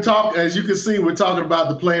we're talking, as you can see, we're talking about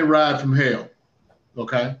the plane ride from hell.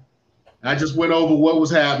 Okay. I just went over what was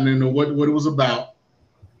happening and what it was about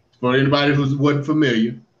for anybody who wasn't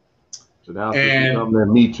familiar. So now it's become their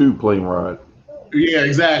Me Too plane ride. Yeah,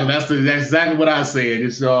 exactly. That's exactly what I said.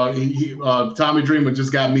 It's Tommy Dreamer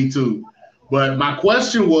just got Me Too. But my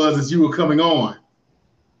question was, as you were coming on,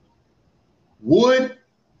 would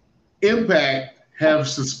Impact have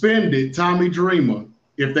suspended Tommy Dreamer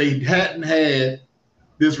if they hadn't had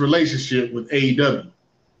this relationship with AEW?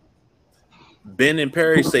 Ben and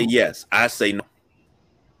Perry say yes. I say no.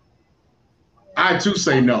 I too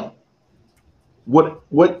say no. What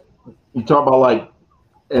you talking about, like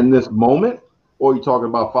in this moment, or are you talking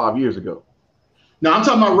about 5 years ago? No, I'm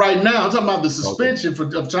talking about right now. I'm talking about the suspension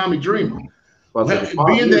of Tommy Dreamer.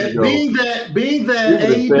 Being that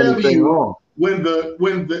AEW, when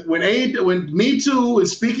Me Too and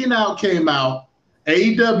Speaking Out came out,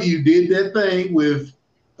 AEW did that thing with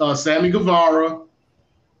Sammy Guevara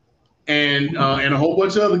and a whole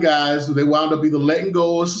bunch of other guys who they wound up either letting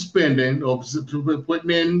go or suspending or putting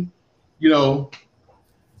in,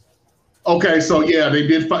 Okay, so yeah, they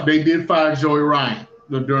did fire Joey Ryan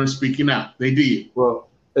during speaking out. They did. Well,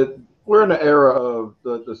 we're in the era of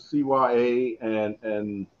the CYA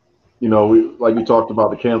and like we talked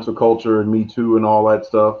about the cancel culture and Me Too and all that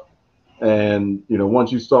stuff. And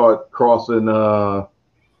once you start crossing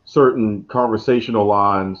certain conversational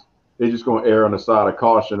lines, they're just going to err on the side of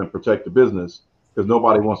caution and protect the business because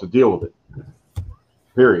nobody wants to deal with it.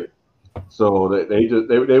 Period. So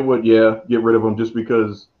they would get rid of him just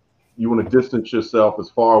because you want to distance yourself as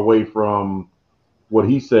far away from what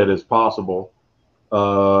he said as possible.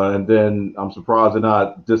 And then I'm surprised they're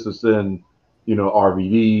not distancing,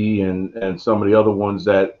 RVD and some of the other ones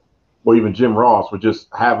that, or even Jim Ross, for just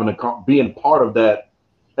being part of that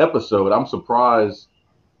episode. I'm surprised,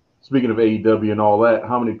 speaking of AEW and all that,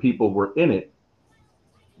 how many people were in it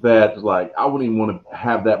that like I wouldn't even want to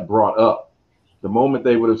have that brought up. The moment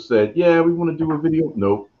they would have said, "Yeah, we want to do a video,"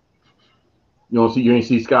 nope. You ain't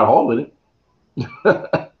see Scott Hall in it.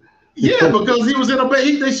 Yeah, because he was in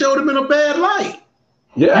they showed him in a bad light.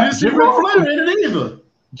 Yeah, you didn't see Ric Flair in it either.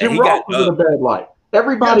 Jim Ross was in a bad light.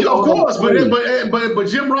 Everybody, of course, but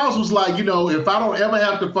Jim Ross was like, if I don't ever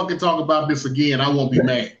have to fucking talk about this again, I won't be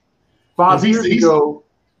mad. 5 years ago,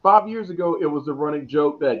 it was a running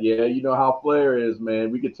joke that you know how Flair is, man.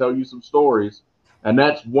 We could tell you some stories, and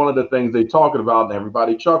that's one of the things they talking about, and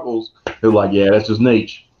everybody chuckles. They're like, yeah, that's just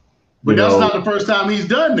Nate. But that's not the first time he's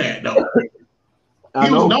done that, though. He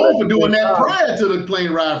was known for doing that prior to the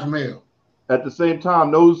plane ride from hell. At the same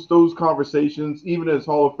time, those conversations, even as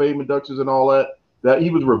Hall of Fame inductions and all that he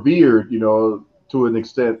was revered, to an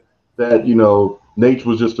extent that, Nate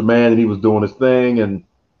was just a man and he was doing his thing, and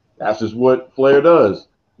that's just what Flair does.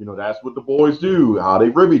 That's what the boys do, how they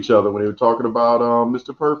rib each other when they were talking about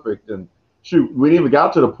Mr. Perfect. And shoot, we didn't even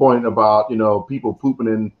got to the point about, people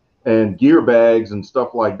pooping in gear bags and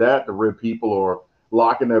stuff like that to rib people, or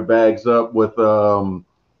locking their bags up with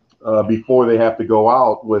before they have to go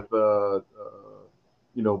out with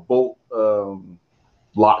bolt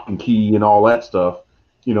lock and key and all that stuff.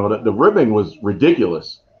 The ribbing was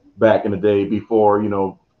ridiculous back in the day before,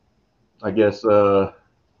 I guess the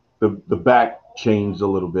back changed a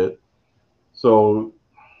little bit. So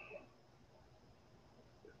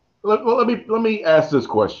let me ask this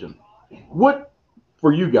question. What,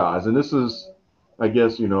 for you guys, and this is, I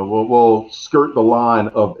guess, we'll skirt the line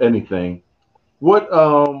of anything. What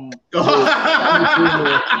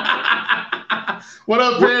what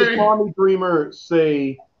up, Barry? What did Tommy Dreamer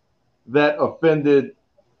say that offended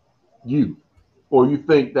you, or you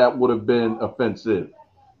think that would have been offensive?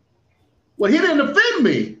 Well, he didn't offend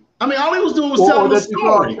me. I mean, all he was doing was telling the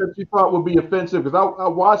story. That you thought would be offensive, because I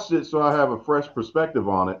watched it, so I have a fresh perspective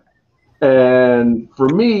on it. And for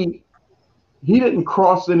me, he didn't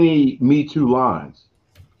cross any Me Too lines.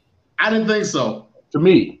 I didn't think so. To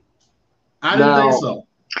me. I didn't think so.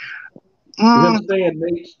 Him saying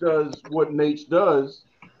Nate does what Nate does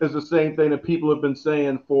is the same thing that people have been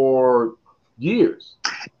saying for years.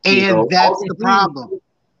 And that's the problem.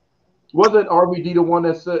 Wasn't RVD the one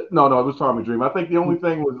that said, no, it was Tommy Dreamer. I think the only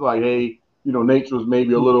thing was like, hey, Nate was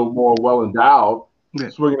maybe a little more well endowed,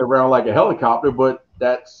 swinging around like a helicopter, but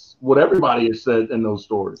that's what everybody has said in those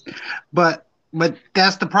stories. But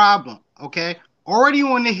that's the problem, okay? Already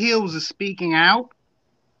on the heels of speaking out,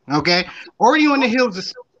 okay? When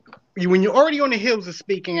you're already on the heels of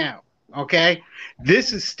speaking out, okay?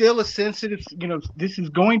 This is still a sensitive, this is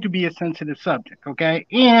going to be a sensitive subject, okay?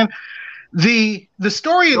 And the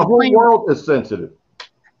story of the whole world is sensitive.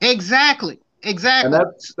 Exactly. And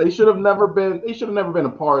they should have never been a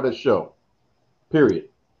part of the show. Period.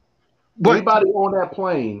 But anybody on that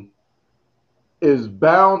plane is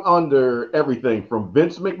bound under everything from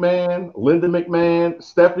Vince McMahon, Linda McMahon,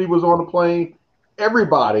 Stephanie was on the plane.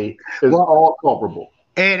 Everybody is all culpable.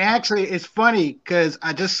 And actually, it's funny because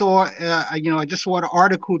I just saw, an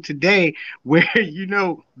article today where,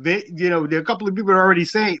 there are a couple of people already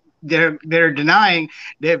saying they're denying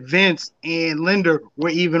that Vince and Linda were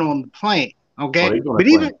even on the plane. Okay, but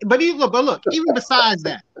even besides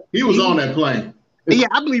that, he was on that plane. Yeah,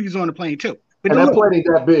 I believe he's on the plane too. But that plane ain't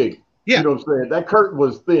that big. Yeah. You know what I'm saying? That curtain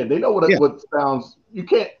was thin. They know what sounds. You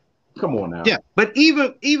can't. Come on now. Yeah, but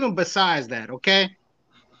even besides that, okay.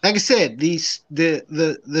 Like I said,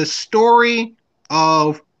 the story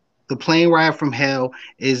of the plane ride from hell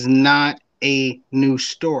is not a new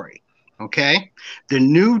story. Okay, the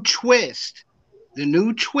new twist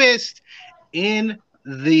in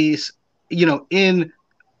these, in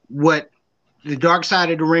what the Dark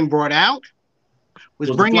Side of the Ring brought out was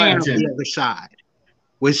bringing out the other side,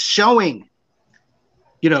 was showing,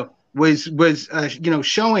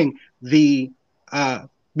 showing the,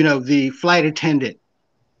 the flight attendant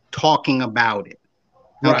talking about it.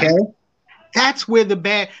 Okay. Right. That's where the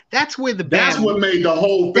bad. That's what made the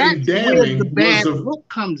whole thing damning. The bad look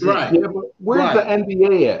comes right. Yeah, but where's the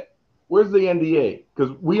NDA at? Where's the NDA?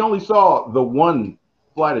 Because we only saw the one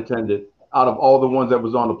flight attendant out of all the ones that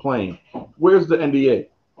was on the plane. Where's the NDA?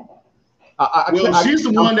 She's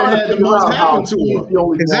the one that had the most happen to her. The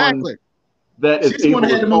only exactly. That is she's the one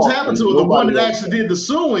that had the most happen to her. The one that actually did the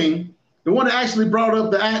suing, the one that actually brought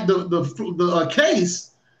up the case.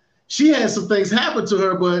 She had some things happen to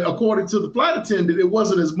her, but according to the flight attendant, it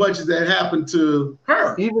wasn't as much as that happened to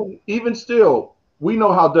her. Even still, we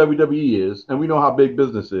know how WWE is, and we know how big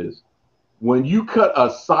business is. When you cut a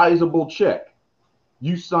sizable check,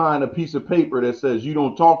 you sign a piece of paper that says you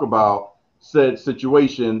don't talk about said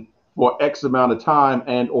situation for X amount of time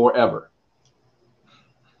and or ever.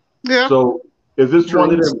 Yeah. So is this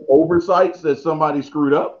one of them oversights that somebody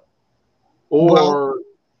screwed up? Or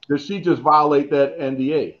does she just violate that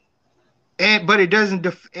NDA? But it doesn't.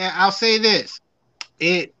 I'll say this: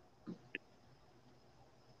 NDA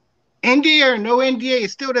or no NDA, it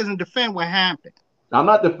still doesn't defend what happened. I'm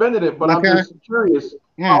not defending it, but I'm just curious.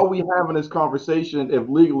 How are we having this conversation if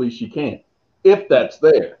legally she can't? If that's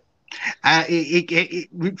there.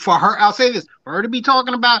 For her, I'll say this: for her to be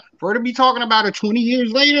talking about it 20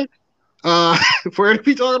 years later,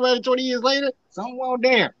 somewhere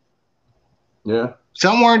there. Yeah.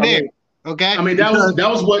 Somewhere there. Okay. I mean, that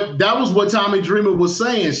was what Tommy Dreamer was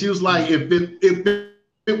saying. She was like, if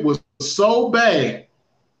it was so bad,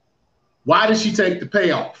 why did she take the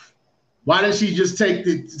payoff? Why didn't she just take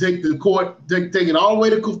the court, take it all the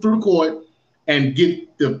way through court and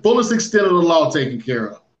get the fullest extent of the law taken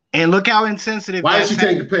care of? And look how insensitive. Why did she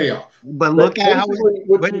take the payoff? But look at how.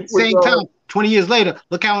 But at the same time, 20 years later,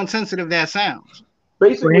 look how insensitive that sounds.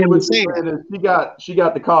 Basically, what she's saying is she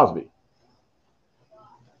got the Cosby.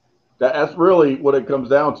 That's really what it comes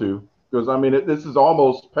down to. Because I mean, this is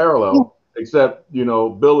almost parallel, except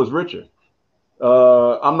Bill is richer.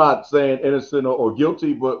 I'm not saying innocent or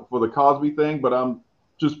guilty, but for the Cosby thing. But I'm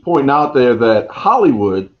just pointing out there that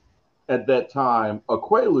Hollywood at that time, a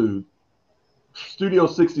Quaalude, Studio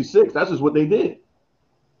 66, that's just what they did.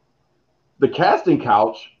 The casting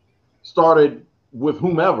couch started with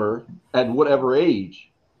whomever at whatever age.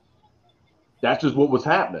 That's just what was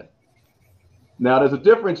happening. Now, there's a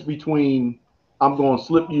difference between I'm going to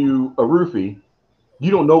slip you a roofie, you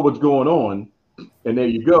don't know what's going on, and there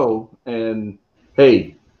you go, and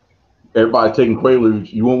hey, everybody taking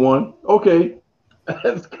Quaaludes, you want one? Okay.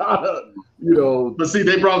 That's kind of, But see,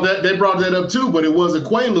 they brought that up too, but it wasn't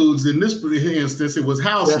Quaaludes in this instance, it was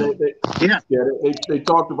house. They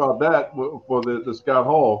talked about that for the Scott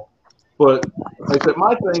Hall. But like I said,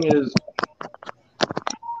 my thing is,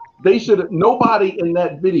 nobody in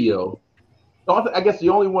that video, I guess the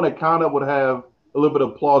only one that kind of would have a little bit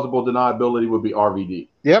of plausible deniability would be RVD.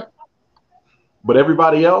 Yep. But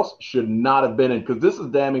everybody else should not have been in, because this is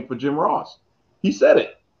damning for Jim Ross. He said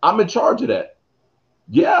it. I'm in charge of that.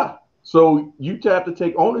 Yeah. So you have to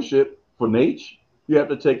take ownership for Nate. You have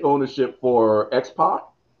to take ownership for X-Pac.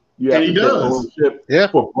 You have to take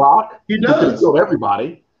ownership for Brock. He does. Kill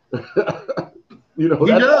everybody. That's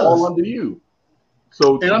all under you.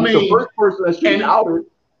 So the first person that should be outed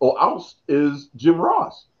or oust is Jim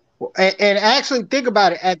Ross. And actually think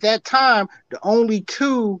about it. At that time, the only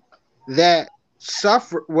two that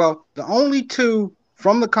suffered, the only two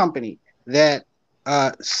from the company that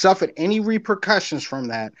suffered any repercussions from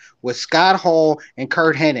that was Scott Hall and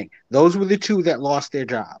Kurt Hennig. Those were the two that lost their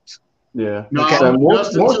jobs. Yeah. More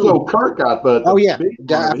so Kurt got the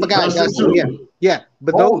I forgot.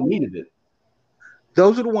 But those needed it.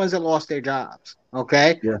 Those are the ones that lost their jobs.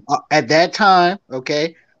 Okay. Yeah. At that time,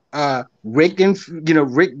 okay. Rick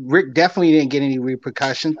definitely didn't get any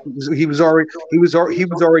repercussions. He was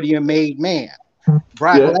already a made man.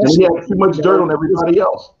 Brock and he had too much dirt on everybody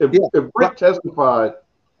else. If Rick testified,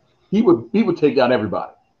 he would take down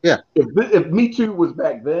everybody. Yeah. If Me Too was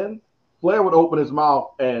back then, Flair would open his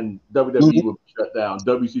mouth and WWE would be shut down.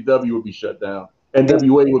 WCW would be shut down.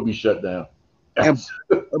 NWA would be shut down. And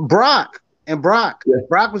Brock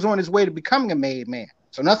was on his way to becoming a made man.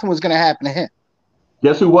 So nothing was going to happen to him.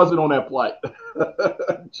 Guess who wasn't on that flight?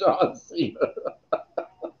 John Cena.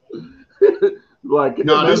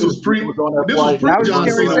 This was pre John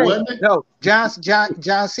Cena, wasn't it? No,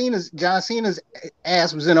 John Cena's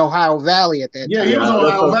ass was in Ohio Valley at that time. Yeah, he was in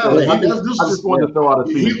Ohio Valley. I just wanted to throw out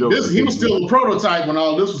a Cena joke. He was still a prototype when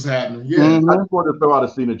all this was happening. Yeah. Mm-hmm. I just wanted to throw out a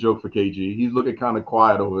Cena joke for KG. He's looking kind of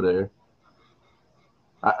quiet over there.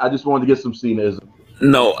 I just wanted to get some Cenaism.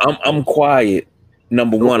 No, I'm quiet.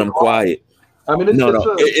 Number one, I'm quiet. I mean,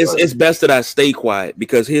 it's best that I stay quiet,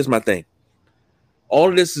 because here's my thing. all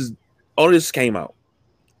of this came out.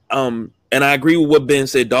 And I agree with what Ben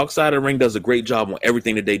said. Dark Side of the Ring does a great job on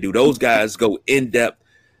everything that they do. Those guys go in depth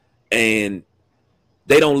and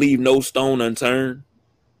they don't leave no stone unturned.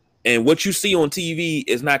 And what you see on TV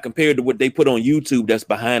is not compared to what they put on YouTube that's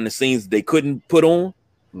behind the scenes they couldn't put on.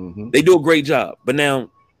 Mm-hmm. They do a great job. But now,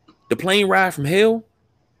 the plane ride from hell,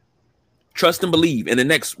 trust and believe, in the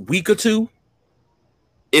next week or two,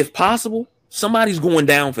 if possible, somebody's going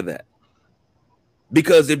down for that.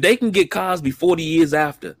 Because if they can get Cosby 40 years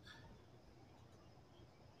after,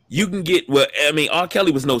 you can get, well, I mean, R.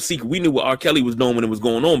 Kelly was no secret. We knew what R. Kelly was doing when it was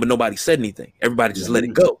going on, but nobody said anything. Everybody just let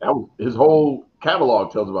it go. That was, his whole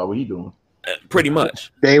catalog tells about what he's doing. Pretty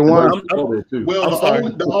much. They won. The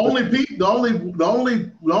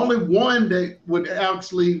only one that would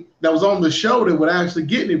actually, that was on the show that would actually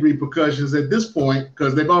get any repercussions at this point,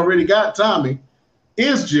 because they've already got Tommy,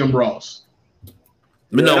 is Jim Ross.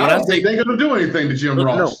 But no, I don't think they're going to do anything to Jim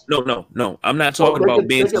Ross. No. I'm not talking about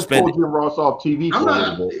being suspended. Jim Ross off TV for a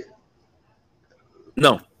little bit.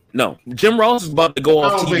 No. Jim Ross is about to go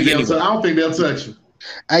off TV anyway. I don't think they'll touch him.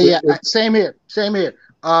 Same here.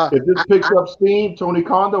 If this picks up steam, Tony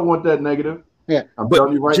Khan don't want that negative. Yeah, I'm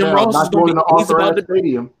telling you right Jim now, Ross not going to the authorized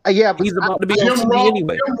stadium. But he's about to be on TV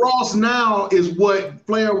anyway. Jim Ross now is what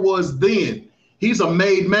Flair was then. He's a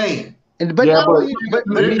made man. We'll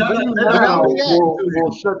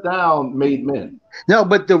shut down made men. No,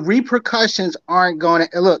 but the repercussions aren't going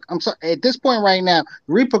to look. I'm sorry. At this point right now,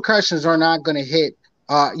 repercussions are not going to hit.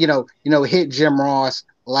 Hit Jim Ross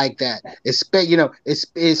like that. Especially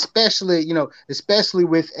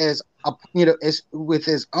with as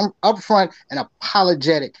upfront and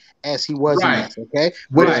apologetic as he was. Right. In this, okay.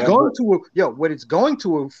 What it's going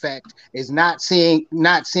to affect is not seeing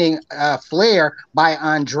Flair by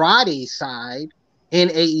Andrade's side in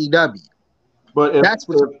AEW. But if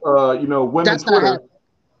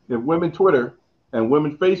women Twitter and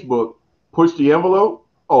women Facebook push the envelope,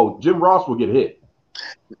 Jim Ross will get hit.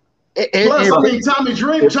 Plus, Tommy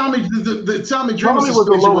Dreamer suspension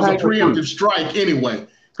was a preemptive strike anyway.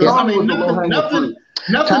 Because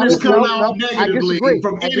nothing has come out negatively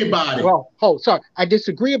from anybody. I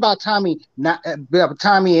disagree about Tommy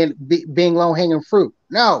and being low hanging fruit.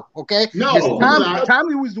 No, okay. No,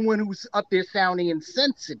 Tommy was the one who was up there sounding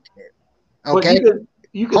insensitive. Okay,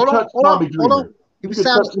 you can touch Tommy Dreamer. He was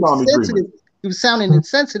sounding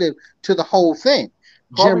insensitive to the whole thing.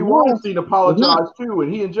 Harvey Weinstein apologized too,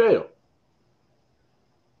 and he in jail.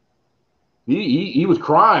 He was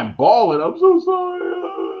crying, bawling. I'm so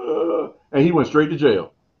sorry, and he went straight to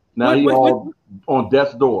jail. Now he's on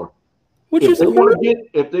death's door. If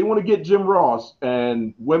they want to get Jim Ross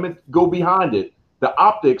and women go behind it, the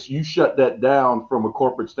optics, you shut that down from a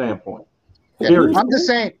corporate standpoint. Yeah, I'm just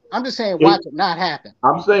saying. Watch it not happen.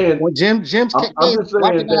 I'm saying when Jim's watch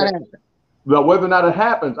it not happen. Well, whether or not it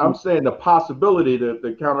happens, I'm saying the possibility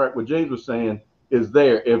to counteract what James was saying is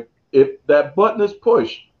there. If that button is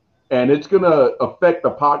pushed and it's going to affect the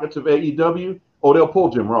pockets of AEW, they'll pull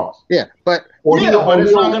Jim Ross. Yeah, but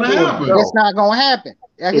it's not going to happen. It's not going to happen.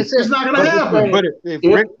 It's not going to happen. But if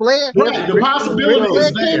Ric Flair, the possibility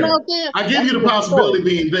is there. I give you the possibility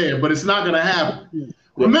being there, but it's not going to happen.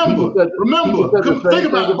 Remember. Think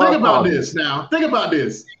about this now. Think about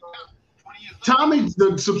this.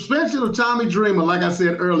 The suspension of Tommy Dreamer, like I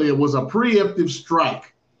said earlier, was a preemptive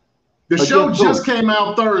strike. The show just came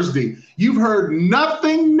out Thursday. You've heard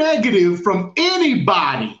nothing negative from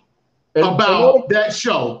anybody about that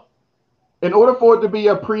show. In order for it to be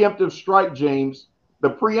a preemptive strike, James,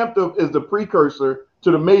 the preemptive is the precursor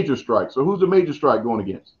to the major strike. So who's the major strike going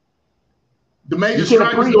against? The major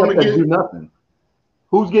strike is going to do nothing.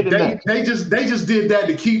 Who's getting that? They just did that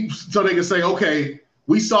to keep so they can say, okay,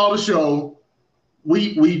 we saw the show.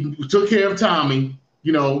 We took care of Tommy.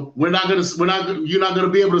 You're not gonna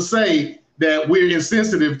be able to say that we're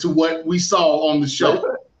insensitive to what we saw on the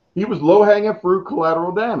show. He was low hanging fruit,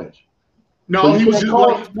 collateral damage. No, he was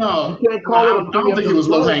just no. You can't call it. I don't think he was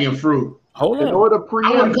low hanging fruit. Hold on. I wouldn't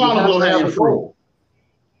call him low hanging fruit.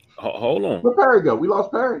 Hold on. Where'd Perry go? We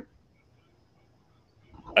lost Perry.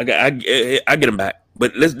 I get him back.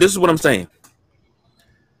 But this is what I'm saying.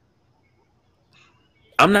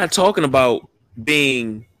 I'm not talking about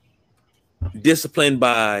being disciplined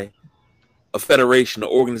by a federation or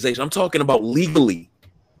organization. I'm talking about legally.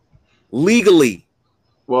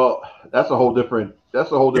 Well, that's a whole different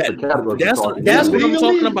category. That's what I'm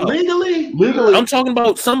talking about. Legally, I'm talking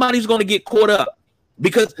about somebody's going to get caught up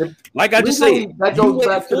because, like I just said, that goes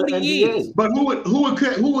back to the NBA. But who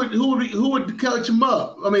would catch him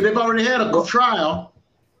up? I mean, they've already had a trial,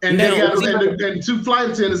 and the two flight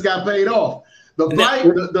attendants got paid off.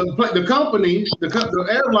 The company, the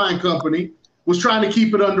airline company, was trying to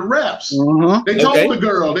keep it under wraps. Mhm. They told the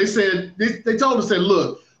girl, they told her, said,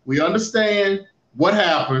 look, we understand what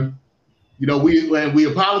happened. You know, we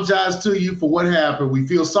apologize to you for what happened. We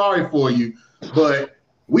feel sorry for you, but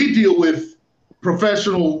we deal with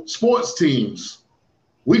professional sports teams.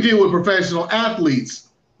 We deal with professional athletes.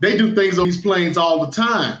 They do things on these planes all the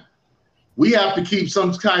time. We have to keep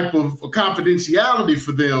some type of confidentiality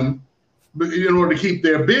for them in order to keep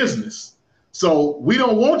their business. So we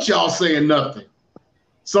don't want y'all saying nothing.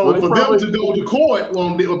 So for them to go to court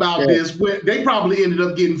about this, they probably ended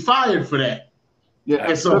up getting fired for that. Yeah,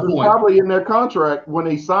 at some point. Probably in their contract when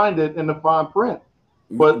they signed it in the fine print.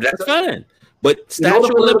 But that's fine. But statute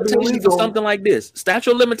of limitations for something like this,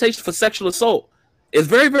 statute of limitations for sexual assault is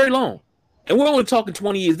very, very long. And we're only talking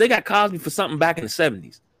 20 years. They got Cosby for something back in the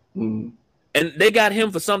 70s. Mm. And they got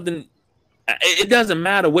him for something. It doesn't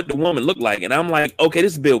matter what the woman looked like. And I'm like, okay,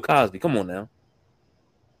 this is Bill Cosby. Come on now.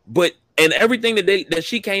 But and everything that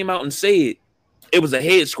she came out and said, it was a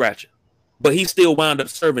head scratcher. But he still wound up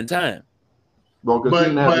serving time. Well,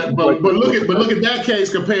 but look at that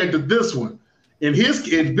case compared to this one.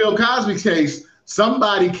 In Bill Cosby's case,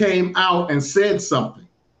 somebody came out and said something.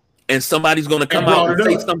 And somebody's going to come out and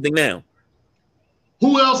say something now.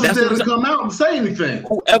 Who else is there to come out and say anything?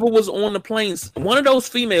 Whoever was on the planes, one of those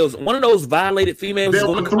females, one of those violated females. There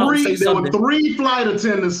were three flight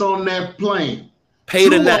attendants on that plane.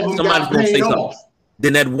 Paid or not, somebody's going to say something.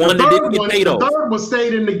 Then that one that didn't get paid off. The third one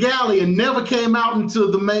stayed in the galley and never came out into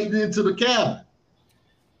the cabin.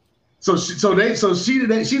 So she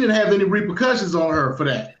didn't have any repercussions on her for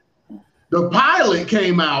that. The pilot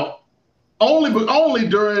came out only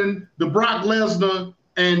during the Brock Lesnar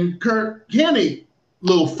and Kurt Hennig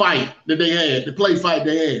little fight that they had, the play fight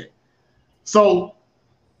they had. So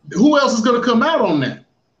who else is going to come out on that?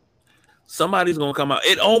 Somebody's going to come out.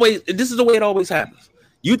 This is the way it always happens.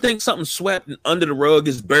 You think something swept under the rug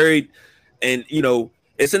is buried, and you know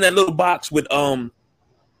it's in that little box with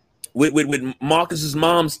Marcus's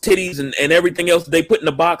mom's titties and everything else they put in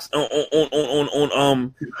the box on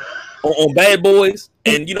Bad Boys,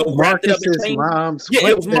 and you know Marcus's mom's. Yeah,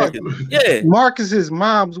 it was Marcus. Yeah, Marcus's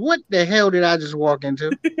mom's. What the hell did I just walk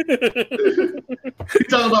into? You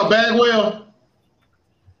talking about Bagwell?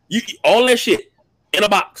 All that shit in a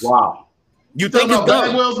box. Wow. You think it's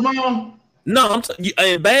Bagwell's mom? No,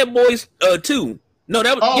 and Bad Boys 2. No,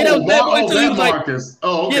 that was that was Bad Boy 2. He was Marcus.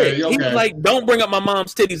 Okay. He was like, "Don't bring up my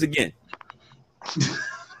mom's titties again."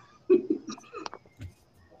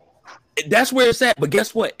 That's where it's at. But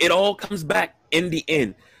guess what? It all comes back in the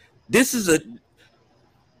end. This is a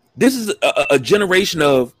generation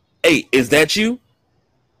of, hey, is that you?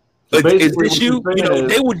 So is this you? You know,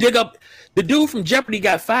 they will dig up. The dude from Jeopardy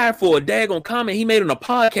got fired for a daggone comment he made on a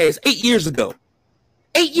podcast 8 years ago.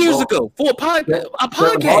 8 years ago for a podcast.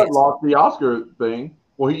 Kevin Hart lost the Oscar thing.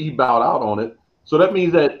 Well, he bowed out on it. So that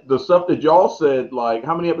means that the stuff that y'all said, like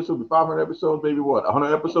how many episodes? 500 episodes, maybe what?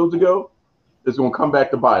 100 episodes ago, is going to come back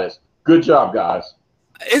to bite us. Good job, guys.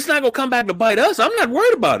 It's not going to come back to bite us. I'm not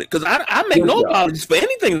worried about it because I make no apologies for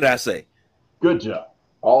anything that I say. Good job.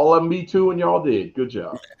 All of Me Too and y'all did. Good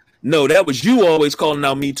job. No, that was you always calling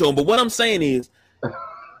out Me Too. But what I'm saying is,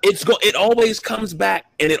 it always comes back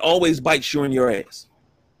and it always bites you in your ass.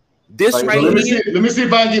 Let me see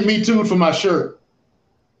if I can get Me Too for my shirt.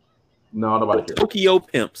 No, nobody cares. Tokyo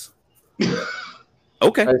Pimps.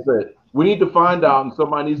 Okay. I said we need to find out, and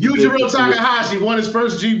somebody needs Yujiro Takahashi won his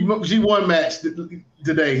first G1 match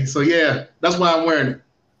today. So yeah, that's why I'm wearing it.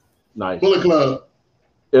 Nice. Bullet Club.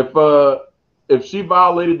 If she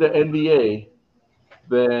violated the NDA,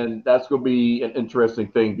 then that's going to be an interesting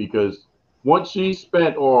thing because once she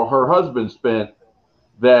spent or her husband spent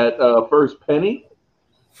that first penny,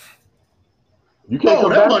 you can't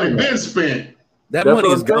come back. That money been spent. That money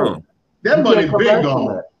is gone. That money been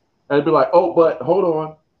gone. And be like, oh, but hold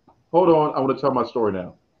on. I want to tell my story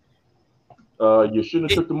now. You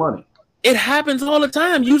shouldn't have took the money. It happens all the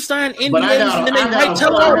time. You sign NDAs and then they write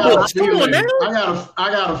tell-all books. Come on now.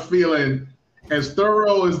 I got a feeling, as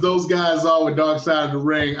thorough as those guys are with Dark Side of the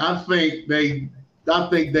Ring, I think they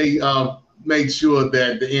made sure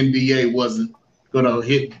that the NDA wasn't gonna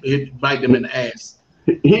bite them in the ass.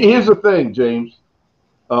 Here's the thing, James.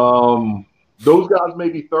 Those guys may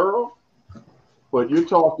be thorough, but you're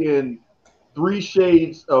talking 3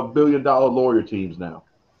 shades of billion-dollar lawyer teams now.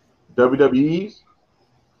 WWE's,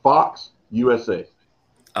 Fox, USA.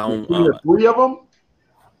 Between the 3 of them,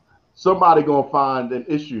 somebody gonna find an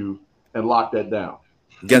issue and lock that down.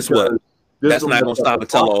 Guess what? That's not gonna stop a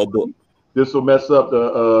tell-all book. This will mess up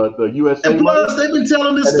the USA. And plus, they've been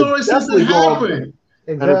telling this story since it happened.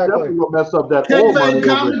 And it's definitely gonna mess up that old money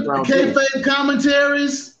kayfabe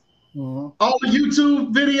commentaries, all the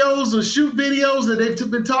YouTube videos or shoot videos that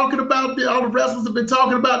they've been talking about. All the wrestlers have been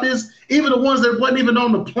talking about this. Even the ones that wasn't even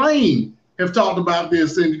on the plane have talked about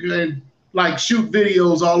this and like shoot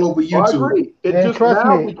videos all over YouTube. I agree. It just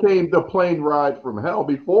now became the plane ride from hell.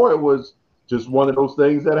 Before it was just one of those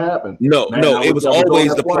things that happened. No, it was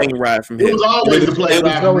always the plane ride from hell. It was always the plane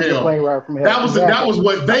ride from hell. That was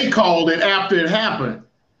what they called it after it happened.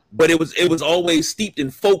 But it was always steeped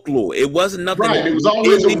in folklore. It wasn't nothing. Right. It was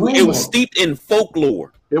always it was steeped in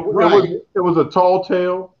folklore. It was a tall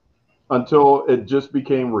tale until it just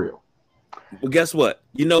became real. Well, guess what?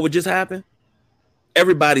 You know what just happened?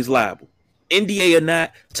 Everybody's liable. NDA or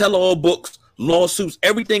not, tell all books, lawsuits,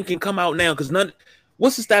 everything can come out now because none.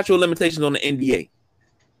 What's the statute of limitations on the NDA?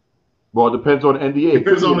 Well, it depends on the NDA. It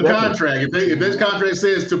depends on the contract. If this contract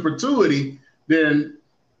says to perpetuity, then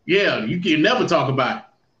yeah, you can never talk about it.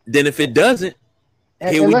 Then if it doesn't,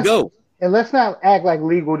 here we go. And let's not act like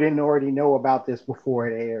legal didn't already know about this before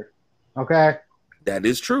it aired. Okay? That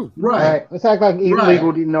is true. Right. Let's act like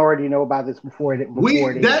legal didn't already know about this before it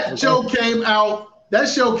aired. That show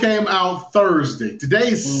came out Thursday.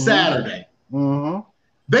 Today's Saturday. Mm-hmm.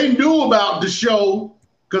 They knew about the show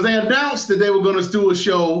because they announced that they were going to do a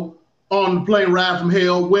show on the plane ride from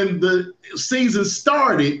hell when the season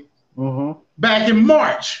started back in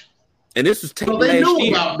March. And this was so they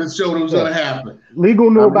knew about the show that was going to happen. Legal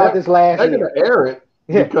knew about this last year. They're going to air it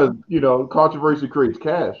because, controversy creates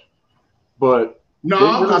cash. But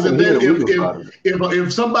no, because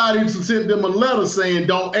if somebody sent them a letter saying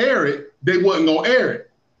don't air it, they wasn't going to air it.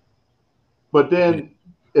 But then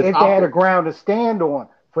if they had a ground to stand on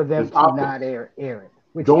for them to not air it.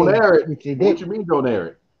 Don't air it. What you mean don't air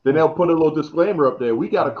it? Then they'll put a little disclaimer up there. We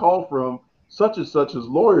got a call from such and such's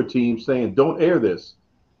lawyer team saying don't air this.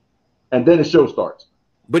 And then the show starts.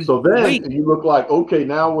 But so then you look like, okay,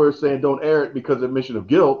 now we're saying don't air it because of admission of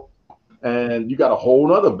guilt. And you got a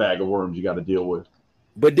whole other bag of worms you got to deal with.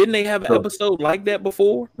 But didn't they have an episode like that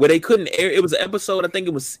before where they couldn't air? It was an episode, I think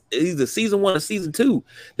it was either season 1 or season 2.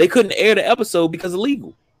 They couldn't air the episode because of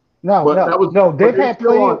legal. They've had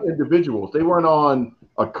plenty on individuals. They weren't on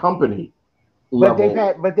a company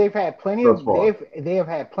level. But they've had plenty of they have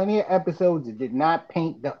had plenty of episodes that did not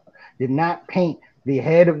paint the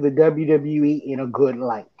head of the WWE in a good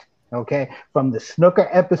light. Okay, from the Snooker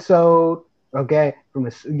episode. Okay, from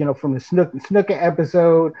the Snooker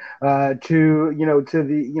episode to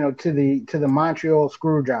the Montreal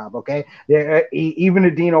screw job. Okay, even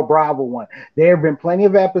the Dino Bravo one. There have been plenty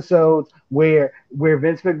of episodes where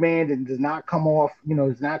Vince McMahon does not come off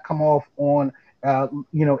on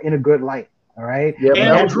in a good light. All right, and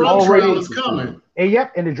the drug trial is coming.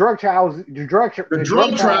 And the drug trial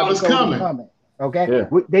is coming. Okay,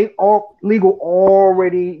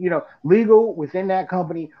 legal within that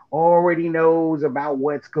company already knows about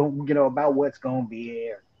what's going to be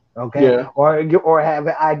aired. Okay, or have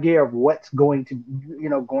an idea of what's going to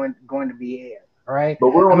be aired. All right, but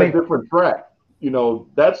we're on a different track.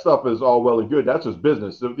 That stuff is all well and good. That's his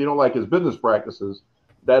business. If you don't like his business practices,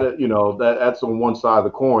 that's on one side of the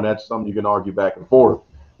coin. That's something you can argue back and forth.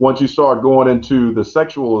 Once you start going into the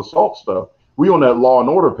sexual assault stuff, we on that Law and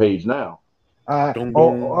Order page now. What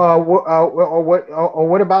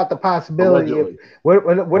about the possibility of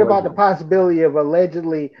what about the possibility of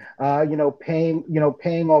allegedly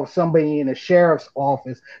paying off somebody in a sheriff's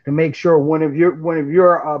office to make sure one of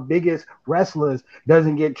your biggest wrestlers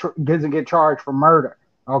doesn't get charged for murder?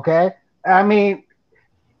 Okay, I mean,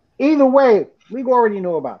 either way, we already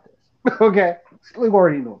know about this. Okay, we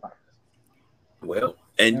already know about this. Well,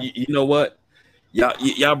 and you know what,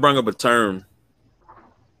 y'all bring up a term.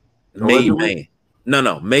 Made man.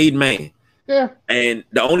 No, made man. Yeah. And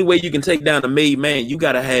the only way you can take down a made man, you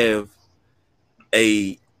got to have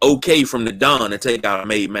a okay from the Don to take out a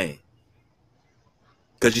made man.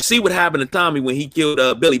 Because you see what happened to Tommy when he killed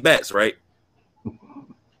Billy Batts, right?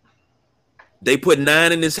 They put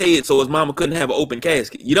 9 in his head so his mama couldn't have an open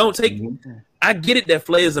casket. You don't take. I get it that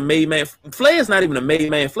Flair's a made man. Flair's not even a made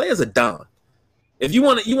man. Flair's a Don. If you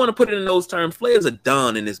want to put it in those terms, Flair's a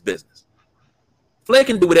Don in this business. Flair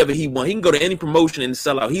can do whatever he wants. He can go to any promotion and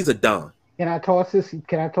sell out. He's a Don. Can I toss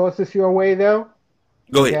this your way though?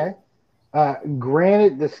 Go ahead.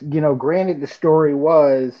 Granted, the story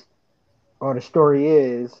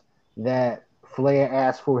is that Flair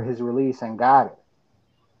asked for his release and got it.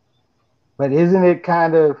 But isn't it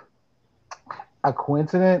kind of a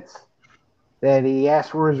coincidence that he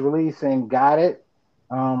asked for his release and got it?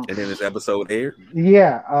 And then this episode aired.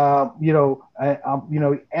 Yeah,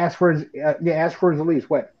 asked for his release.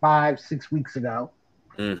 What, 5-6 weeks ago?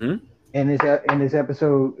 Mm-hmm. and this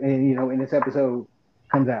episode, and you know, and this episode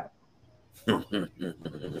comes out.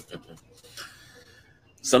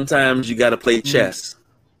 Sometimes you got to play chess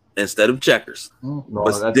instead of checkers. No,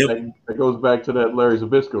 that goes back to that Larry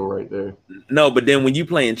Zbyszko right there. No, but then when you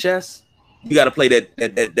playing chess, you got to play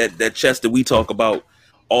that chess that we talk about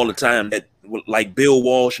all the time. That like Bill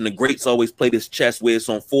Walsh and the greats always play this chess where it's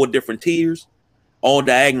on 4 different tiers, all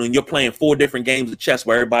diagonal, and you're playing 4 different games of chess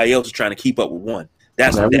where everybody else is trying to keep up with one.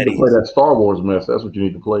 That's what that is. Play that Star Wars mess. That's what you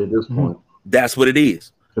need to play at this point. That's what it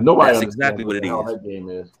is. Nobody That's exactly what it is. That game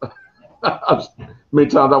is. Many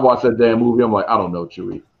times I watch that damn movie, I'm like, I don't know,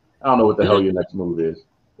 Chewie. I don't know what the hell your next move is.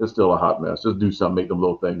 It's still a hot mess. Just do something, make them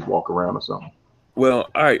little things walk around or something. Well,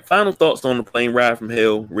 all right. Final thoughts on the plane ride from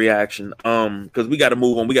hell reaction. Because we got to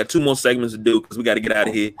move on. We got 2 more segments to do because we got to get out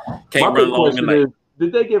of here. Can't run long tonight.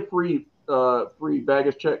 Did they get free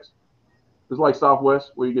baggage checks? It's like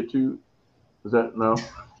Southwest where you get 2. Is that no?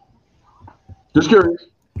 Just curious.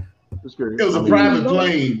 It was a private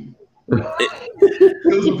plane.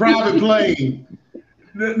 It was a private plane.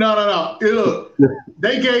 No. Look,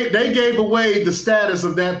 they gave away the status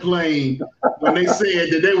of that plane when they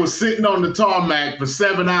said that they were sitting on the tarmac for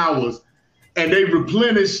 7 hours, and they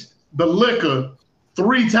replenished the liquor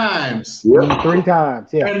 3 times. Yep. 3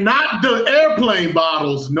 times, yeah. And not the airplane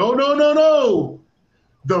bottles. No.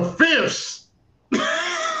 The fifths.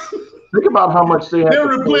 Think about how much they're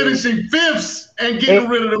replenishing fifths and getting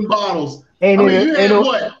rid of them bottles. And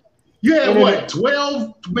you had what?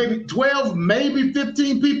 12, maybe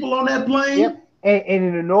 15 people on that plane? Yep. And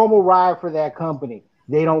in a normal ride for that company,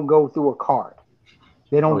 they don't go through a cart.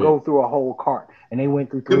 They don't go through a whole cart. And they went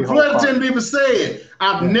through 3 The flight attendant even said,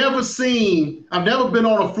 I've never been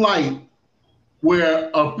on a flight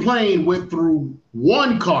where a plane went through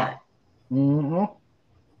 1 cart. Mm-hmm.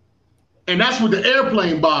 And that's with the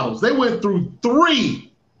airplane bottles. They went through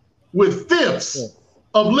 3 with fifths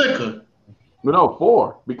of liquor. No,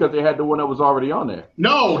 4 because they had the one that was already on there.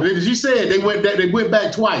 No, as you said, they went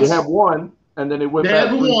back twice. They have 1 and then they went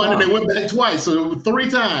back. They had 1 and they went back twice, so it was 3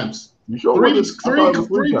 times. You sure?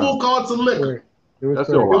 3 full carts of liquor. It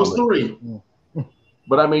was 3.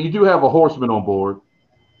 But I mean, you do have a horseman on board.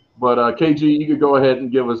 But KG, you could go ahead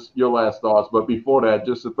and give us your last thoughts. But before that,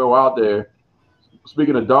 just to throw out there,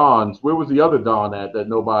 speaking of Dons, where was the other Don at that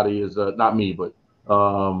nobody is not me, but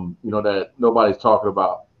that nobody's talking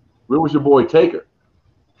about? Where was your boy Taker?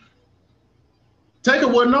 Taker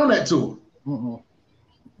wasn't on that tour. Mm-hmm.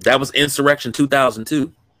 That was Insurrection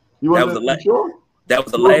 2002. That was the last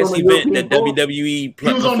event that WWE.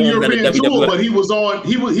 He was on the European tour, but he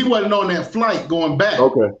wasn't on that flight going back.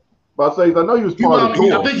 Okay. But I know he was part of the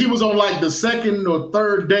tour. I think he was on like the 2nd or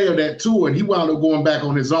 3rd day of that tour, and he wound up going back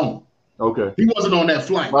on his own. Okay. He wasn't on that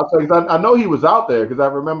flight. I know he was out there because I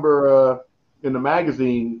remember in the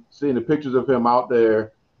magazine seeing the pictures of him out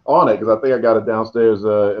there on it, because I think I got it downstairs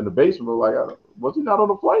in the basement. Like, was he not on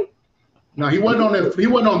the flight? No, he wasn't on that. He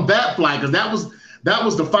wasn't on that flight because that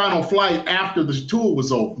was the final flight after the tour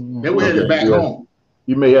was over. They were headed back home.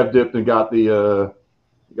 You may have dipped and got the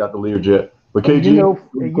Learjet. But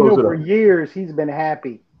KG, for years he's been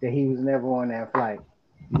happy that he was never on that flight.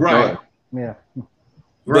 Right. Yeah.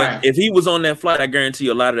 But if he was on that flight, I guarantee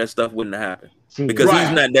you a lot of that stuff wouldn't have happened. Because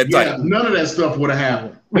he's not that tight. None of that stuff would have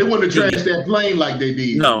happened. They wouldn't have trashed that plane like they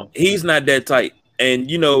did. No, he's not that tight. And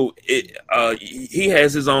he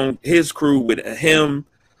has his crew with him,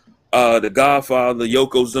 the Godfather,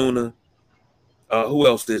 Yokozuna. Who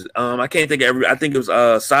else is? I can't think of I think it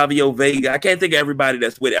was Savio Vega. I can't think of everybody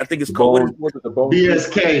that's with it. I think it's called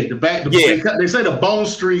BSK. They say the Bone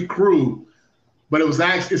Street crew, but it's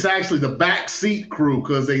actually the back seat crew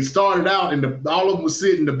because they started out and all of them would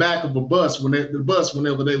sit in the back of a bus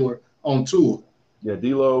whenever they were on tour. Yeah,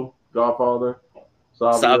 D-Lo, Godfather,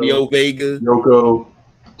 Savio Vega, Yoko,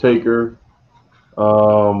 Taker.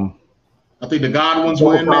 I think the Godwins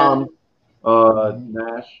were in there.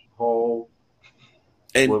 Nash, Hall.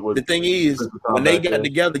 And the thing is, when they got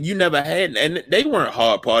together, you never had, and they weren't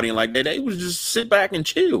hard partying like that. They was just sit back and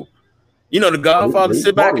chill. The Godfather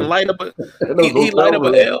sit back and light up he light up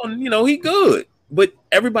a L, and he good. But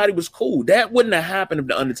everybody was cool. That wouldn't have happened if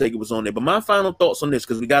the Undertaker was on there. But my final thoughts on this,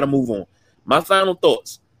 because we got to move on. My final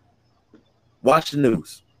thoughts: watch the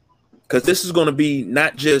news, because this is going to be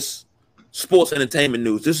not just sports entertainment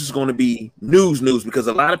news. This is going to be news because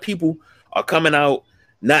a lot of people are coming out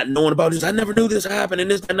not knowing about this. I never knew this happened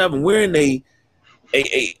and this and that. And we're in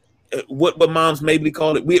what moms maybe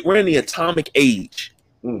call it. We're in the atomic age.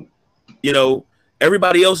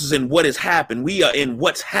 Everybody else is in what has happened. We are in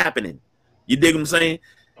what's happening. You dig what I'm saying?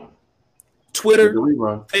 Twitter,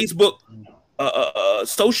 Facebook,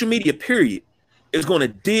 social media, period. is going to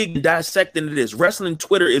dig and dissect into this. Wrestling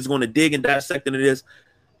Twitter is going to dig and dissect into this.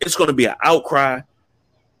 It's going to be an outcry.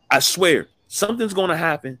 I swear, something's going to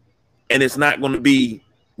happen, and it's not going to be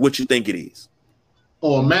what you think it is.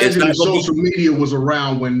 Oh, imagine if social media was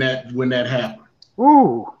around when that happened.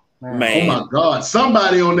 Ooh, man! Oh my God!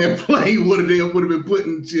 Somebody on that plane would have been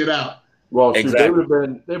putting shit out. Well, exactly.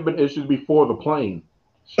 There've been issues before the plane.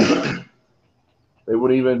 They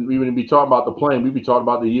wouldn't even be talking about the plane. We'd be talking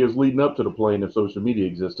about the years leading up to the plane if social media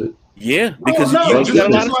existed. Yeah, because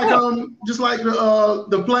just like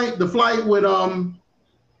the flight with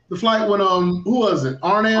who was it?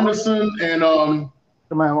 Arn Anderson and Arn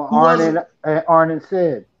and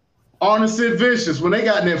Sid. Arn and Sid Vicious, when they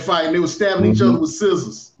got in that fight and they were stabbing each other with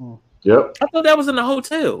scissors. Yep. I thought that was in the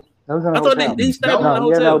hotel. That was in a I hotel. thought they stabbed in the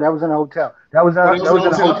hotel. Yeah, no, that was in a hotel. That was in a hotel. I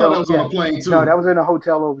thought that was on a plane too. No, that was in a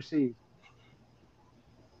hotel overseas.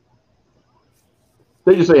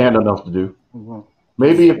 They just ain't had nothing else to do. Mm-hmm.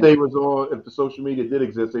 Maybe if the social media did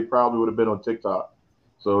exist, they probably would have been on TikTok.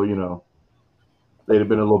 So, they'd have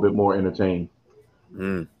been a little bit more entertained.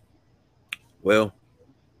 Mm. Well,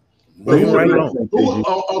 so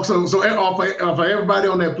for everybody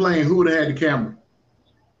on that plane, who would have had the camera?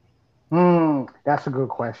 That's a good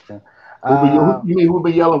question. You mean who would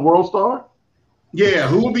be yelling World Star? Yeah,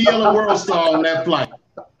 who would be yelling World Star on that flight?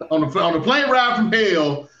 On the plane ride from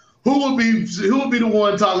hell, who would be the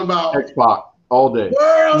one talking about X-Pac all day?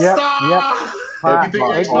 World Star.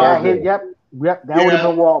 Yep. Yep. That would have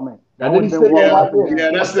been Waltman. That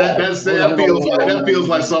feels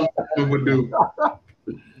like something Waltman would do.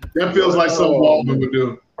 That feels like something Waltman would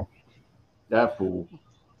do. That fool.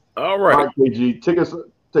 All right, KG, take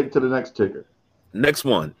to the next ticker. Next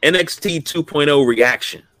one, NXT 2.0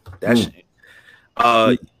 reaction. That's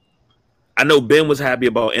I know Ben was happy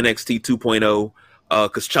about NXT 2.0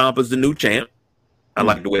 because Ciampa's the new champ. I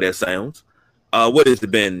like the way that sounds. What has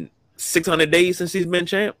it been? 600 days since he's been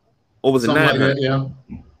champ? Or was it 900? Like that, yeah.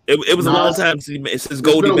 It was a long time since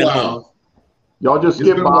Goldie been home. Y'all just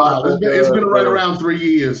skip by. It's been right around 3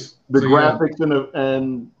 years. The graphics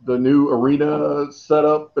and the new arena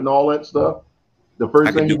setup and all that stuff. The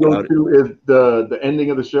first thing you go to is the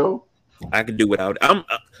ending of the show. I can do without it.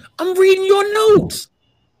 I'm reading your notes.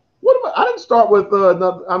 I didn't start with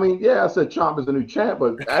another. I mean, yeah, I said Ciampa's the new champ,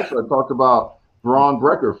 but actually I talked about Braun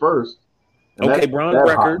Breaker first. Okay, Braun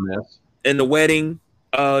Breaker and the wedding.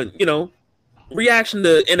 Reaction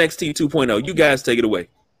to NXT 2.0. You guys take it away.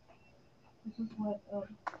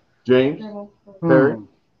 James, Perry.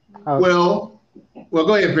 Well,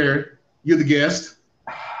 go ahead, Perry. You're the guest.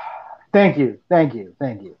 Thank you. Wait.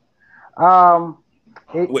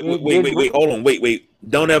 Hold on. Wait.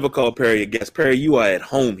 Don't ever call Perry a guest. Perry, you are at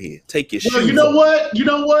home here. Take your shoes off. You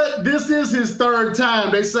know what? This is his third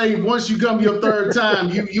time. They say once you come your third time,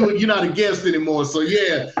 you're not a guest anymore. So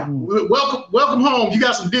yeah, welcome home. You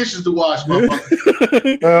got some dishes to wash,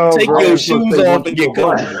 motherfucker. Take your shoes off and get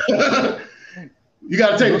going. You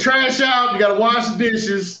got to take the trash out. You got to wash the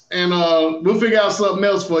dishes, and we'll figure out something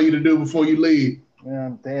else for you to do before you leave.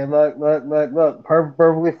 Yeah, look,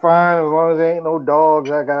 perfectly fine as long as there ain't no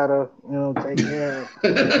dogs I gotta, take care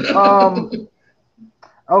of.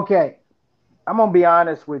 Okay, I'm gonna be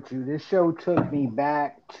honest with you. This show took me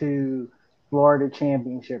back to Florida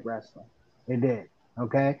Championship Wrestling. It did.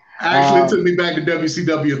 Okay. Actually, it took me back to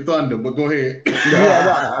WCW Thunder, but go ahead.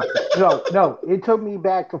 No. It took me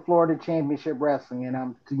back to Florida Championship Wrestling, and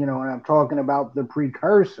I'm talking about the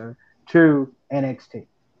precursor to NXT.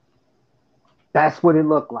 That's what it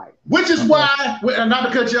looked like. Which is why, not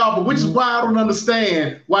to cut you off, but which is why I don't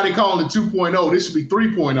understand why they call it 2.0. This should be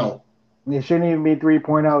 3.0. It shouldn't even be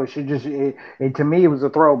 3.0. It should just, to me, it was a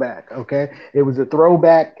throwback. Okay. It was a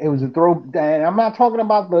throwback. And I'm not talking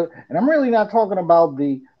about I'm really not talking about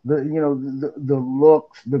the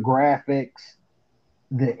looks, the graphics,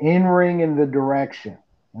 the in-ring and the direction.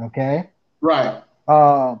 Okay. Right.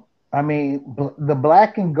 I mean, the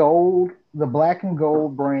black and gold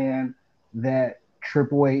brand that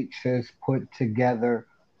Triple H has put together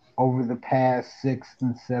over the past 6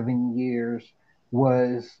 and 7 years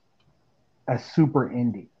was a super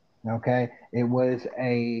indie. Okay, it was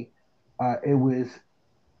a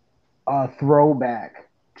throwback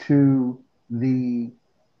to the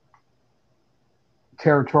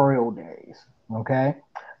territorial days. Okay,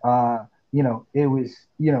 it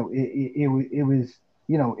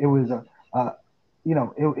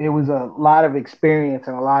was a lot of experience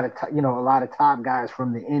and a lot of top guys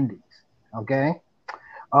from the indies. Okay.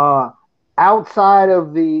 Outside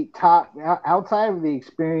of the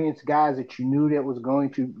experienced guys that you knew that was going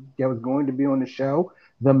to be on the show,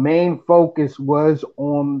 the main focus was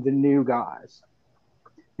on the new guys.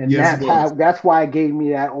 And Yes, that's why it gave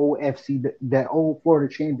me that old that old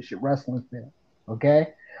Florida Championship Wrestling feel.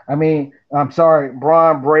 Okay, I mean, I'm sorry,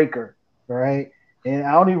 Braun Breaker, all right, and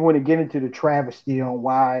I don't even want to get into the travesty on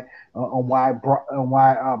why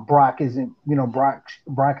Brock isn't,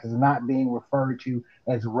 Brock is not being referred to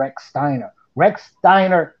as Rex Steiner. Rex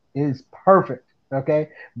Steiner is perfect, okay,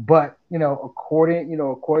 but according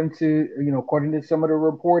to some of the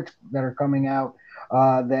reports that are coming out,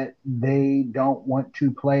 that they don't want to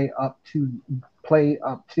play up to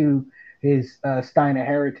his Steiner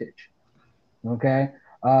heritage. Okay,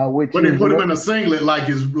 but they put him in a singlet like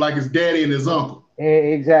his daddy and his uncle.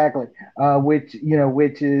 Exactly, which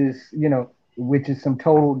is some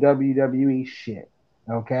total WWE shit.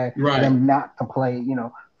 Okay, right. For them not to play,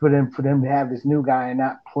 for them to have this new guy and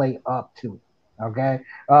not play up to it. Okay,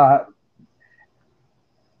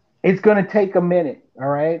 it's gonna take a minute. All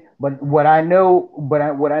right, but what I know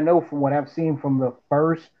from what I've seen from the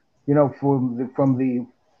first, from the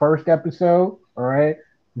first episode, all right,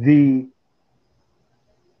 the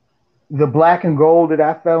black and gold that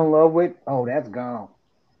I fell in love with, oh, that's gone.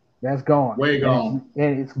 That's gone. Way gone.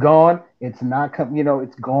 And it's gone. It's not coming.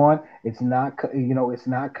 It's gone. It's not. It's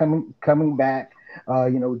not coming back.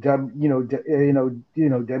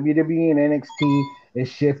 WWE and NXT is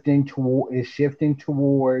shifting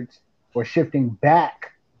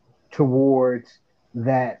back towards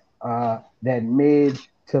that mid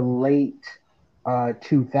to late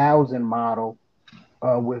 2000 model,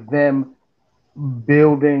 with them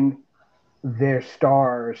building their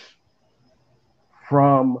stars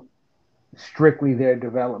from strictly their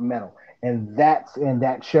developmental, and that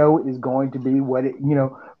show is going to be what it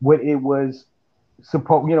was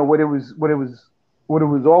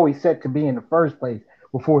always set to be in the first place,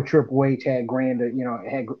 before Triple H had a grander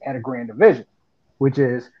vision, which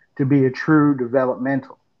is to be a true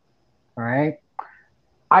developmental. All right.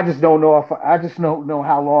 I just don't know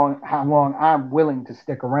how long I'm willing to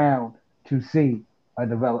stick around to see a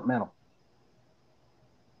developmental.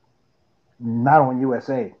 Not on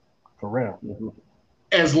USA, for real.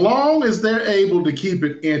 As long as they're able to keep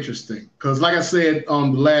it interesting, because like I said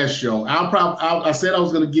on the last show, I said I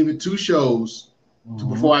was going to give it 2 shows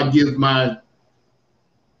before I give it an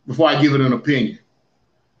opinion.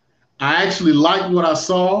 I actually liked what I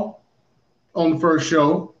saw on the first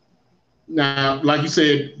show. Now, like you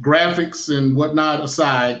said, graphics and whatnot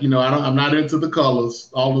aside, I'm not into the colors,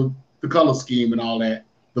 all the color scheme and all that,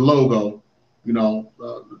 the logo,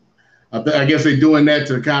 I guess they're doing that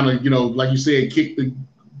to kind of, like you said, kick the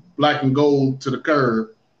black and gold to the curb,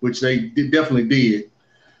 which they definitely did.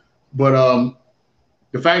 But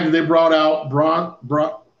the fact that they brought out Braun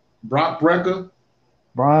Breaker,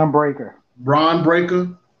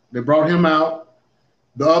 they brought him out.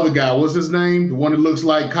 The other guy, what's his name? The one that looks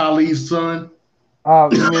like Khali's son.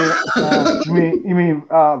 You mean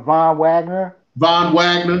Von Wagner? Von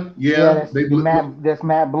Wagner, yeah. That's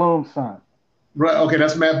Matt Bloom's son. Right. Okay,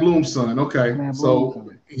 that's Matt Bloom's son. Okay,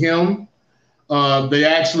 him. They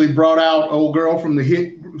actually brought out old girl from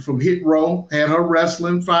Hit Row, had her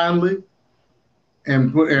wrestling finally,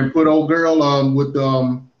 and put old girl with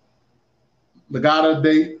Legado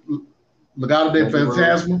de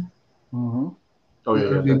Fantasma. Mm-hmm. Oh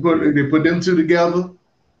yeah. They put them 2 together.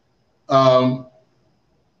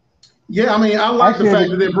 Yeah, I mean, I like the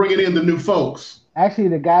fact that they're bringing in the new folks. Actually,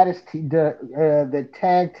 the guy the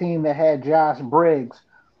tag team that had Josh Briggs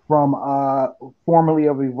from formerly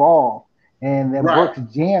of Evolve, and then Brooks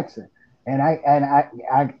Jansen, and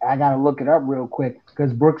I gotta look it up real quick,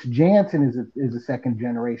 because Brooks Jansen is a second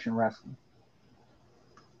generation wrestler.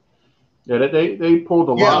 Yeah, they pulled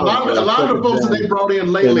a lot of the folks that they brought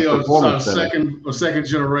in lately are second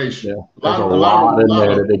generation. Yeah, there's a lot in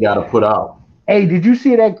there that they got to put out. Hey, did you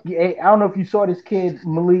see that? I don't know if you saw this kid,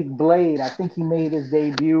 Malik Blade. I think he made his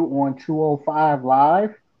debut on 205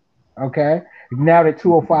 Live. Okay. Now that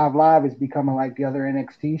 205 Live is becoming like the other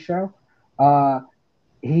NXT show.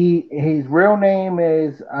 His real name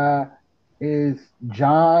is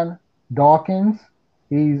John Dawkins.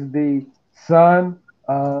 He's the son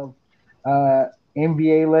of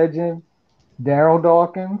NBA legend Daryl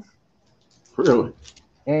Dawkins. Really?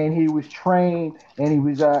 And he was trained, and he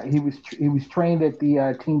was trained at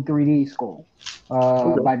the Team 3D school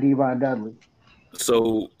by Devon Dudley.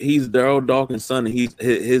 So he's Daryl Dawkins' son. And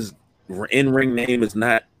his in-ring name is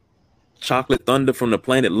not Chocolate Thunder from the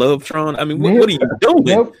planet Lovetron. I mean, what are you doing?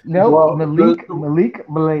 Nope. Well, Malik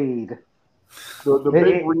Blade. The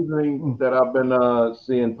big reasoning that I've been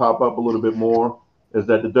seeing pop up a little bit more is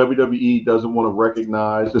that the WWE doesn't want to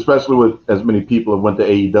recognize, especially with as many people have went to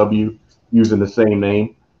AEW using the same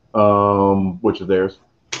name, which is theirs.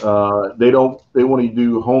 They want to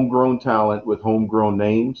do homegrown talent with homegrown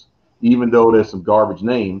names, even though there's some garbage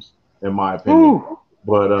names, in my opinion. Ooh.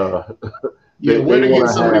 But Yeah, where they get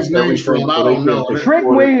some of these names everything from, I so they don't can know. Trick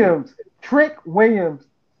exploit it. Williams. Trick Williams.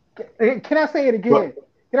 Can I say it again?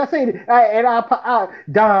 Can I say it?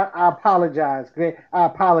 Don, I apologize. Okay? I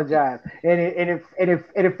apologize. And in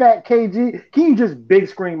fact, KG, can you just big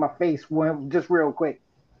screen my face just real quick?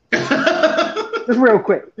 Just real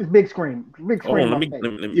quick. Just big screen. Big screen my face.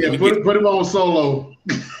 Yeah, put him on solo.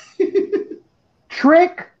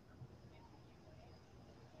 Trick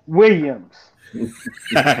Williams.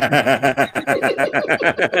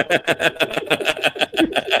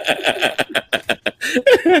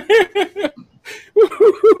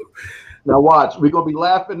 Now watch, we're gonna be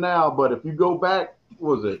laughing now, but if you go back,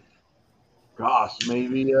 what was it? Gosh,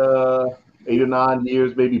 maybe 8 or 9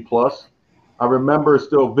 years, maybe plus. I remember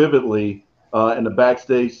still vividly in the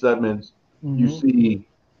backstage segments, you see,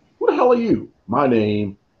 "Who the hell are you?" "My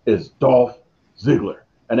name is Dolph Ziggler,"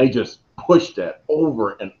 and they just push that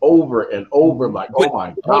over and over and over, like, "Oh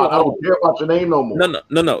my God, I don't care about your name no more."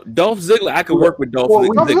 No. Dolph Ziggler, I could work with Dolph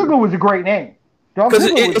Ziggler. Dolph Ziggler was a great name. Because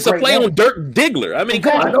it's a play on Dirk Diggler. I mean,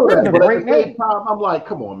 come on. I know that, but at the same time, I'm like,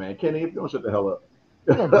 come on, man, Kenny, don't shut the hell up.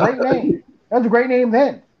 That's a great name. That's a great name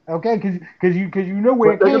then. Okay, because you know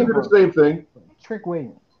where but it came from. from. The same thing. Trick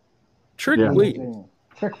Williams. Trick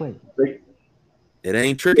Williams. It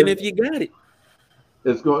ain't tricking if you got it.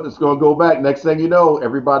 It's going to go back. Next thing you know,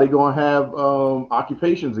 everybody going to have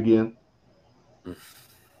occupations again.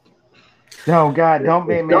 No, God, don't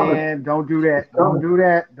be, man. Don't do that. Don't do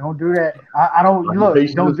that. Don't do that. I don't look.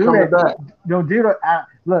 Don't do that. Don't do that.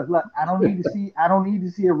 Look. I don't need to see. I don't need to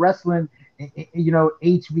see a wrestling,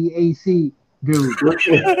 HVAC dude.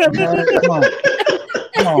 Come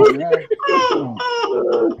on, man.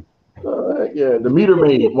 Yeah, the meter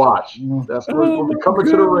maid. Watch. That's where we'll be coming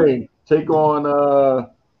to the ring. Take on the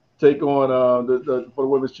for the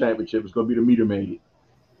women's championship. It's going to be the meter maid.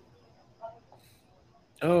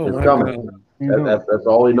 Oh, it's coming. That's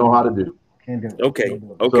all they know how to do. Can't do it. Okay.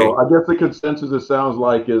 So I guess the consensus, it sounds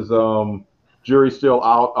like, is jury's still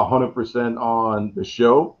out 100% on the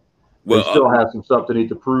show. Well, they still have some stuff they need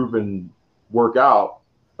to prove and work out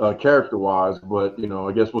character-wise. But,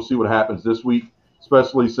 I guess we'll see what happens this week,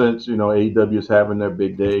 especially since, AEW is having their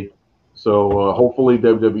big day. So hopefully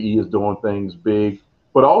WWE is doing things big.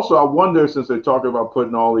 But also I wonder, since they're talking about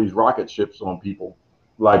putting all these rocket ships on people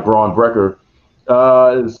like Braun Breaker,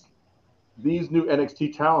 is these new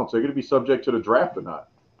NXT talents are going to be subject to the draft or not?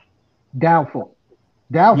 Doubtful.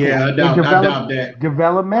 Yeah, I doubt that.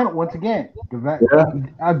 Development, once again.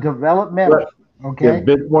 Developmental. Okay. If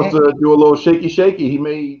Vince wants to do a little shaky, he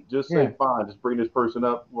may just say, fine, just bring this person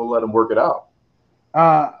up. We'll let him work it out.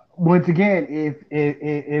 Once again,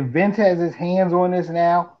 if Vince has his hands on this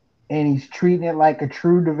now and he's treating it like a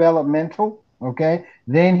true developmental, okay,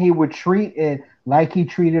 then he would treat it like he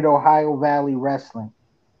treated Ohio Valley Wrestling.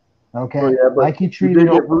 Okay. Oh, yeah, like he treated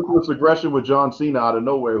ruthless aggression with John Cena out of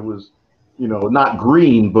nowhere, who was, not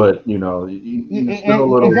green, but he's still a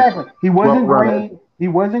little exactly. He wasn't green. He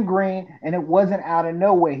wasn't green, and it wasn't out of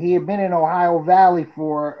nowhere. He had been in Ohio Valley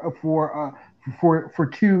for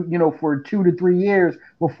 2 to 3 years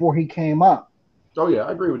before he came up. Oh yeah,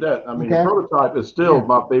 I agree with that. I mean, the Prototype is still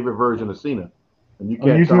my favorite version of Cena, and you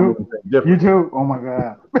can't tell me anything different. You too. Oh my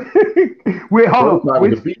God.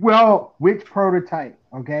 Which Prototype?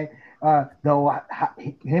 Okay.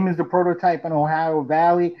 Him is the prototype in Ohio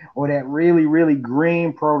Valley, or that really, really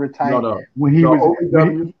green prototype when he was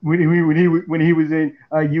in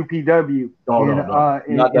UPW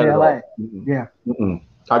in LA. Yeah.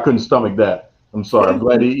 I couldn't stomach that. I'm sorry. I'm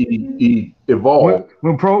glad he evolved.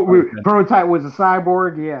 When prototype was a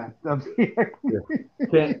cyborg, yeah.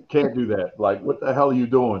 Can't do that. Like, what the hell are you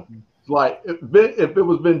doing? It's like if it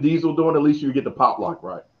was Vin Diesel doing, at least you would get the pop lock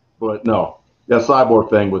right. But no, that cyborg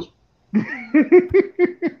thing was.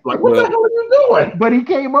 Like, what the hell are you doing? But he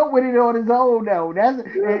came up with it on his own, though.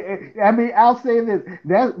 I'll say this.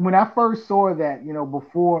 That when I first saw that,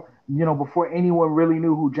 before anyone really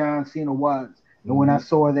knew who John Cena was, and when I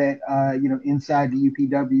saw that, inside the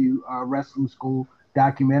UPW wrestling school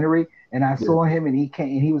documentary, and I saw him, and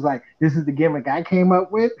he was like, "This is the gimmick I came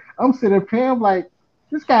up with." I'm sitting up here, I'm like,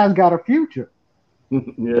 "This guy's got a future."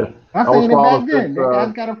 Yeah, I seen it back then. That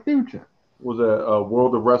guy's got a future. Was a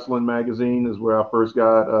World of Wrestling magazine is where I first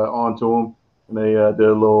got onto him, and they did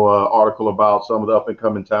a little article about some of the up and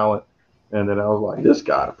coming talent, and then I was like, this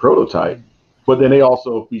guy, a Prototype. But then they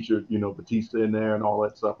also featured, Batista in there and all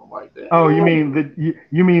that stuff. I'm like, damn. Oh, you mean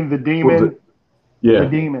the demon? Yeah. The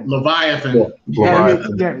demon. Leviathan. Yeah. Yeah.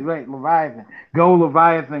 Leviathan. Yeah, right. Leviathan. Go,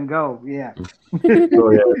 Leviathan, go. Yeah.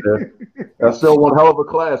 So yeah, that's still one hell of a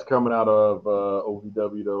class coming out of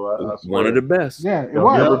OVW though. I swear. One of the best. Yeah, it They'll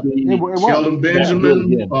was. never be- It was. Sheldon Never do it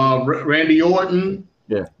Benjamin, again. Randy Orton,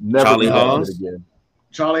 Yeah, never Charlie do that Haas. shit again.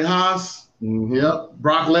 Charlie Haas. Mhm. Yep.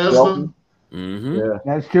 Brock Lesnar. Shelton. Mm-hmm. Yeah,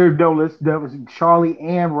 That's true. No, that was Charlie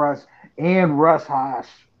and Russ Haas.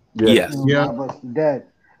 yeah. Yes. Yeah. God bless the dead.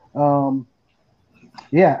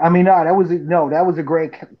 Yeah, I mean, that was a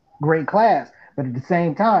great class. But at the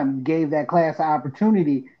same time, you gave that class an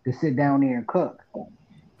opportunity to sit down there and cook.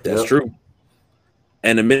 That's Yep. true.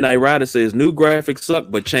 And the Midnight Rider says new graphics suck,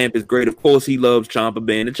 but Champ is great. Of course, he loves Ciampa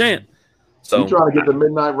being the champ. So I'm trying to get the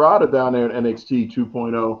Midnight Rider down there in NXT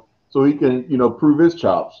 2.0 so he can, prove his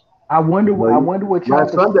chops. I wonder what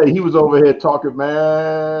Last Sunday he was over here talking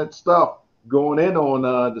mad stuff, going in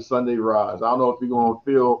on the Sunday Rise. I don't know if he's going to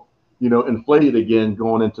feel, inflated again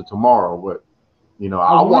going into tomorrow, but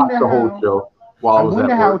I'll watch the whole show while I was at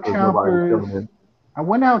work. I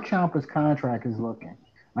wonder how Ciampa's contract is looking.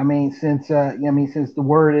 I mean, since the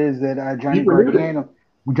word is that Johnny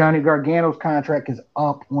Gargano's contract is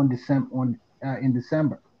up in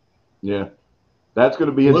December. Yeah, that's going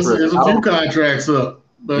to be There's interesting. a few contracts up,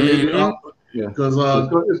 but because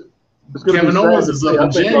Kevin Owens is up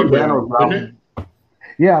in January.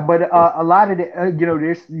 Yeah, but a lot of the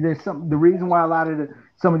there's some the reason why a lot of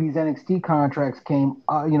some of these NXT contracts came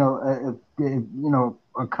are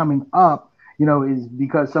coming up. Is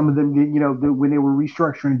because some of them, when they were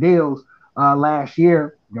restructuring deals last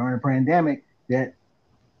year during the pandemic, that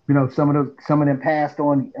some of them passed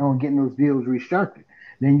on getting those deals restructured.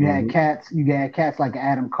 Then you had cats like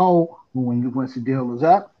Adam Cole, who once the deal was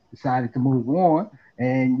up, decided to move on,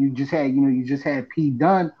 and you just had Pete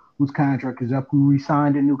Dunne, whose contract is up, who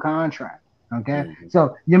re-signed a new contract. Okay,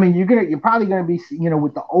 so you're probably gonna be,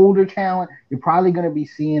 with the older talent, you're probably gonna be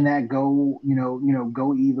seeing that go,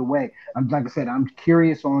 go either way. Like I said, I'm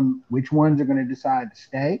curious on which ones are gonna decide to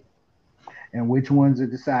stay, and which ones are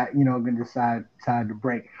gonna decide to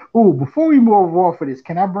break. Ooh, before we move on for this,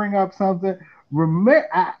 can I bring up something? Remember,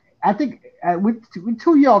 I think with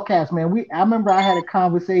two of y'all cats, man, I remember I had a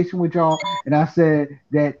conversation with y'all, and I said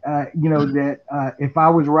that if I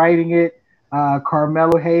was writing it,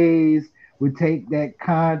 Carmelo Hayes would take that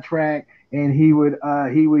contract and he would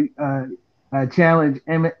challenge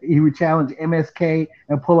MSK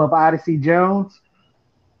and pull up Odyssey Jones.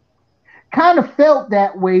 Kind of felt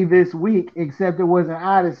that way this week, except it wasn't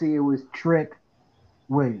Odyssey, it was Trick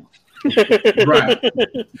Williams. Right.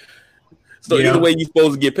 So either way, you're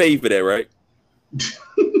supposed to get paid for that, right?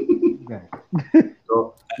 Okay.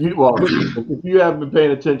 So, if you haven't been paying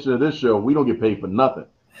attention to this show, we don't get paid for nothing.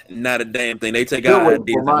 Not a damn thing. They take our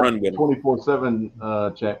ideas and run with them.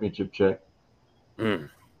 24/7 championship check.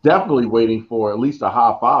 Definitely waiting for at least a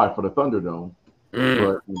high five for the Thunderdome.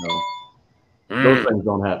 But those things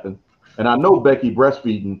don't happen. And I know Becky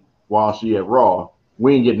breastfeeding while she at Raw.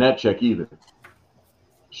 We ain't getting that check either.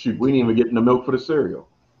 Shoot, we ain't even getting the milk for the cereal.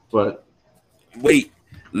 But wait,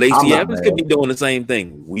 Lacey Evans could be doing the same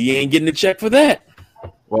thing. We ain't getting a check for that.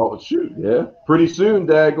 Well, shoot, yeah. Pretty soon,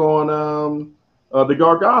 daggone the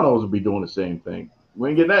Garganos will be doing the same thing. We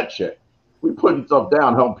ain't getting that check. We putting stuff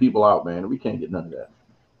down, helping people out, man. We can't get none of that.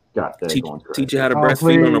 God, teach you how to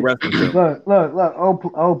breastfeed on the wrestling show.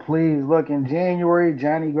 Look. Oh, please. Look, in January,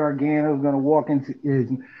 Johnny Gargano is going to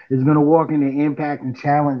walk into Impact and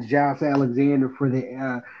challenge Josh Alexander for the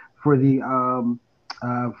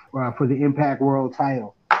Impact World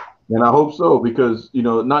title. And I hope so, because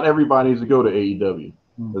not everybody needs to go to AEW.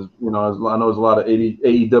 As, I know there's a lot of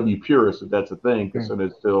AEW purists, if that's a thing, because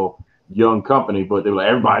it's still young company. But they're like,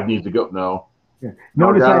 everybody needs to go. No,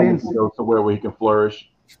 notice I didn't go somewhere where he can flourish.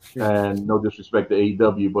 And no disrespect to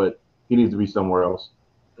AEW, but he needs to be somewhere else.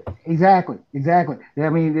 Exactly. I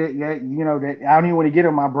mean, that I don't even want to get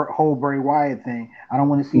on my whole Bray Wyatt thing. I don't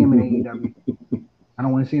want to see him in AEW. I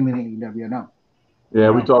don't. Yeah,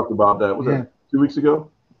 we talked about that. Was that 2 weeks ago?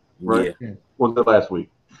 Right? Yeah. Was it last week?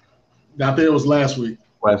 I think it was last week.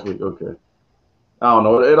 Last week, okay. I don't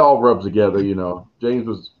know. It all rubs together, James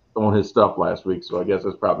was on his stuff last week, so I guess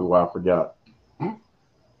that's probably why I forgot.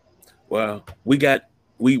 Well, we got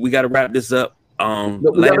to wrap this up. We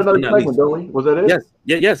got another segment, don't we? Was that it?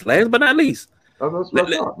 Yes. Last but not least.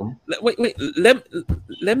 Wait.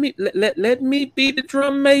 Let me be the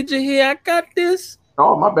drum major here. I got this.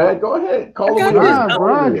 Oh, my bad. Go ahead.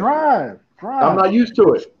 Drive. I'm not used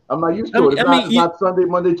to it. It's not Sunday,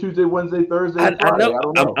 Monday, Tuesday, Wednesday, Thursday, and Friday. I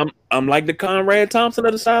don't know. I'm like the Conrad Thompson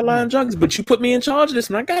of the Sideline Junkies, but you put me in charge of this,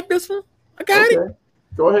 and I got this one. I got it.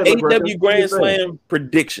 Go ahead. AEW Grand Slam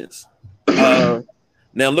predictions.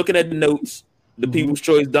 Now looking at the notes, the People's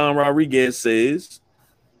Choice Don Rodriguez says,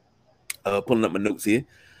 pulling up my notes here.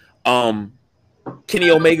 Kenny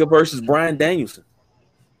Omega versus Bryan Danielson.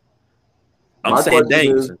 I'm My saying question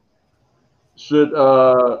Danielson. Should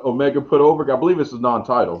Omega put over? I believe this is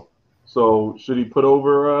non-title. So should he put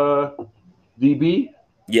over DB?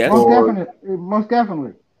 Yes. Most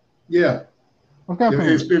definitely. Yeah. Most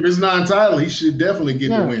definitely. If it's non-title, he should definitely get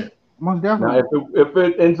the win. Most definitely. Now, if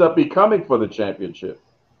it ends up becoming for the championship,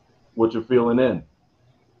 what you're feeling in?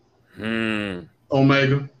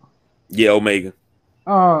 Omega. Yeah, Omega.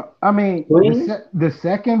 I mean, the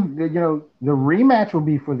second, the rematch will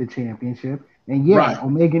be for the championship, and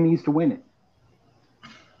Omega needs to win it.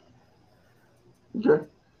 Okay.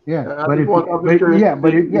 Yeah,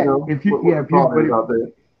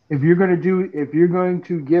 if you're going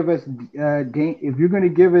to give us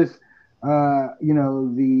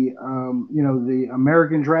the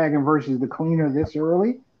American Dragon versus the Cleaner this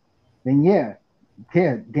early, then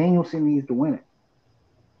Danielson needs to win it.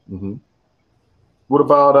 Mm-hmm. What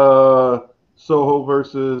about Soho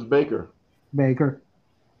versus Baker? Baker.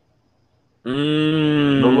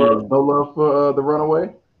 No love for the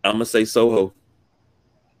Runaway. I'm gonna say Soho.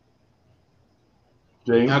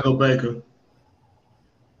 James, I go Baker.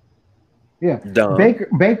 Yeah, Done.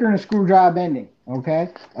 Baker and a screw job ending. Okay,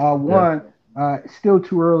 still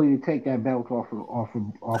too early to take that belt off of.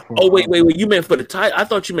 Oh wait! You meant for the title? I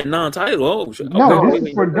thought you meant non-title. Oh, shit. No, this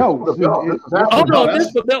is for belts. This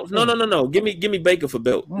for belts. No. Give me Baker for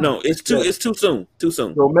belt. No, it's too soon. Too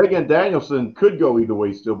soon. So Omega and Danielson could go either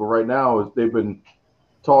way still, but right now they've been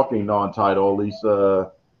talking non-title, at least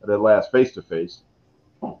at their last face-to-face.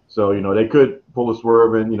 So they could pull a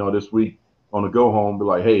swerve and this week on the go home, be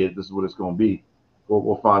like, hey, this is what it's going to be.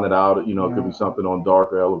 We'll find it out. It could be something on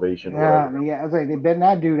Dark or Elevation. I was like, they better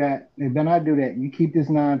not do that. You keep this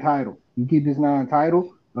non-title. I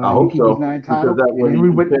hope so. Because that way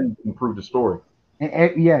everybody can improve the story.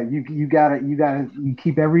 And you gotta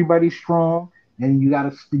keep everybody strong, and you got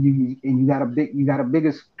a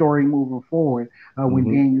bigger story moving forward when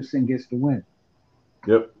Danielson gets the win.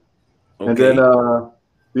 Yep. Okay. And then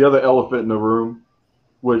the other elephant in the room,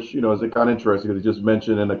 which is kind of interesting because he just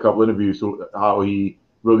mentioned in a couple interviews how he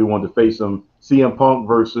really wanted to face him. CM Punk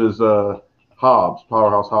versus Hobbs,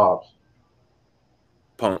 Powerhouse Hobbs.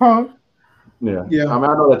 Punk. Yeah. I mean, I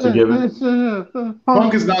know that's a given.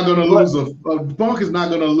 Punk is not going to lose. Punk is not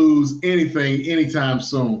going to lose anything anytime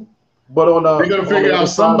soon. But they're going to figure out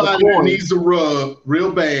somebody that needs to rub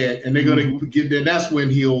real bad, and they're going to get there. That's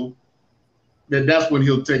when he'll do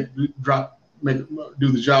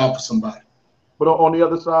the job for somebody. But on the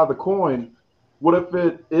other side of the coin, what if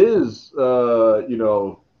it is,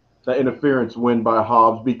 an interference win by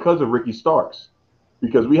Hobbs because of Ricky Starks?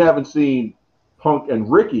 Because we haven't seen Punk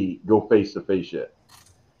and Ricky go face to face yet.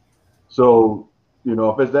 So,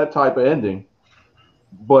 if it's that type of ending,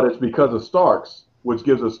 but it's because of Starks, which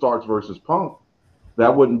gives us Starks versus Punk,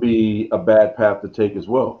 that wouldn't be a bad path to take as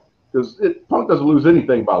well. Because Punk doesn't lose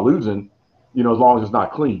anything by losing, as long as it's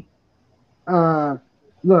not clean.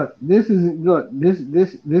 This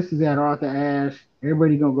is at Arthur Ashe.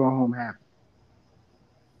 Everybody gonna go home happy.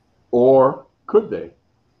 Or could they?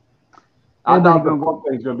 I doubt the Punk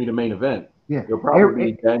thing's gonna be the main event. Yeah, it'll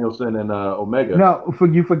probably be Danielson and Omega. No,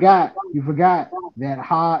 you forgot that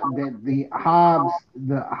the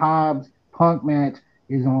Hobbs Punk match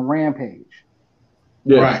is on Rampage.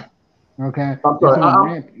 Yeah. Right. Okay. I'm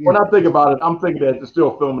sorry. When I think about it, I'm thinking that they're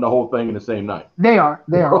still filming the whole thing in the same night. They are.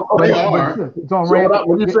 They are. It's on Rampage.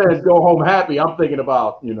 When you said go home happy, I'm thinking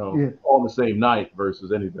about on the same night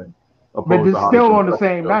versus anything. But it's still on the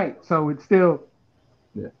same night, so it's still.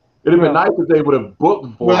 Yeah. It'd have been nice if they would have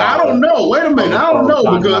booked. Well, I don't know. Wait a minute. I don't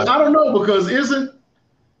know because isn't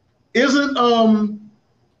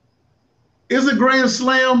Grand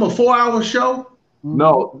Slam a 4-hour show?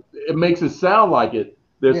 No, it makes it sound like it.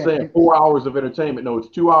 They're saying 4 hours of entertainment. No, it's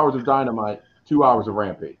 2 hours of Dynamite, 2 hours of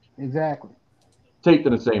Rampage. Exactly. Taped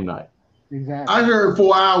in the same night. Exactly. I heard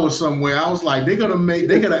 4 hours somewhere. I was like, they're gonna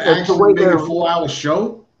actually make a 4-hour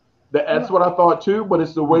show. That's what I thought too, but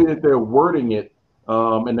it's the way that they're wording it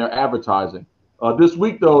in their advertising. This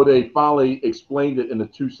week though, they finally explained it into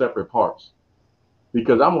 2 separate parts.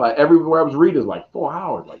 Because I'm like, everywhere I was reading is like 4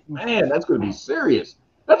 hours. Like, man, that's gonna be serious.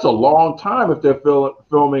 That's a long time if they're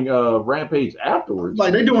filming Rampage afterwards.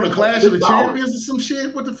 Like they doing a Clash of the Champions or some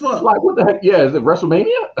shit. What the fuck? Like what the heck? Yeah, is it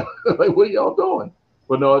WrestleMania? Like what are y'all doing?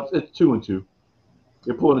 But no, it's 2 and 2.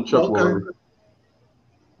 They're pulling a Chuck Lorre.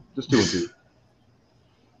 Just 2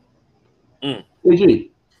 and 2.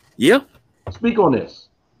 AG. Yeah. Speak on this.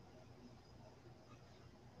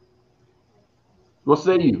 What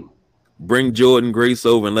say you? Bring Jordan Grace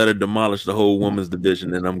over and let her demolish the whole women's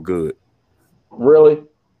division, and I'm good. Really?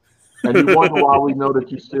 And you wonder why we know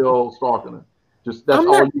that you're still stalking her. Just that's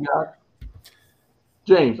all you got?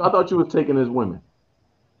 James, I thought you was taking his women.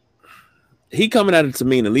 He coming out of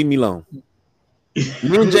Tamina. Leave me alone. Me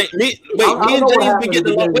and James been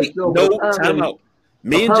getting along. Wait, no, time out.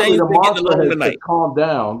 Me and James been getting along tonight. Calmed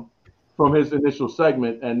down from his initial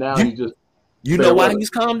segment, and now he just. You know why he's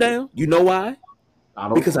calmed down? You know why?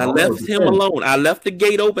 Because I left him alone. I left the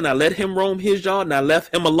gate open. I let him roam his yard, and I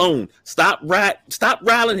left him alone. Stop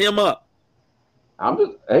riling him up.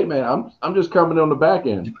 Hey man, I'm just coming on the back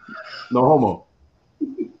end. No homo.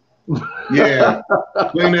 Yeah,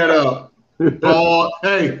 clean that up. Pause.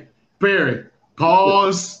 Hey, Perry,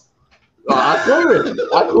 pause. I cleared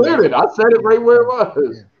it. I said it right where it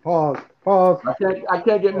was. Pause. I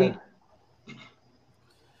can't get me.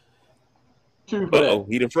 Uh-oh,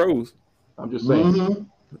 he done froze. I'm just saying.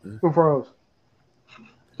 Who froze?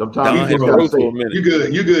 Sometimes he froze for a minute.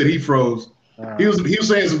 You good? He froze. He was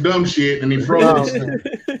saying some dumb shit and he froze.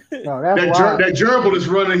 That gerbil that's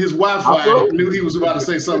running his Wi-Fi knew he was about to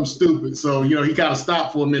say something stupid, so he kind of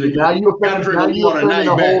stopped for a minute. Now you're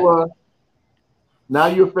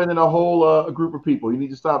offending a whole group of people. You need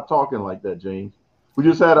to stop talking like that, James. We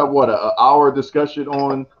just had an hour discussion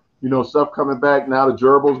on stuff coming back. Now the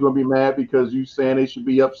gerbil's gonna be mad because you saying they should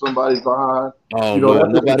be up somebody's behind. Oh no,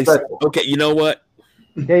 nobody's okay. You know what?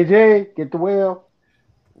 KJ, get the wheel.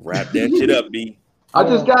 Wrap that shit up, B. I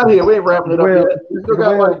just got here. We ain't wrapping it up yet. We still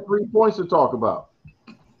got like 3 points to talk about.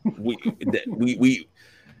 We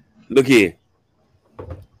look here.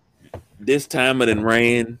 This time it done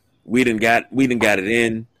ran. We done got it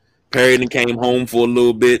in. Perry done came home for a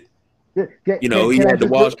little bit. He had to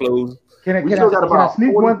wash clothes. Can I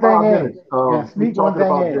sneak one thing in? Can I sneak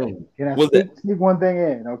one thing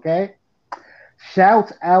in? Okay.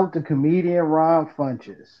 Shouts out to comedian Ron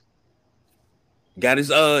Funches. Got his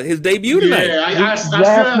debut tonight. Yeah, I still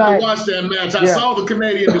have to watch that match. I saw the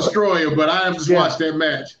Canadian Destroyer, but I have to watch that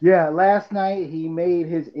match. Yeah, last night he made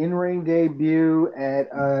his in-ring debut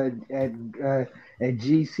at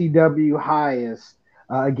GCW Highest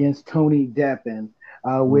against Tony Deppen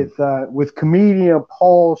with comedian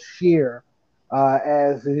Paul Scheer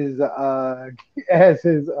as his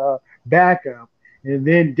backup, and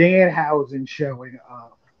then Danhausen showing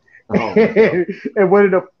up. Oh, and one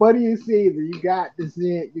of the funniest scenes, and you got to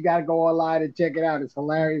see it. You got to go online and check it out. It's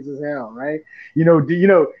hilarious as hell, right?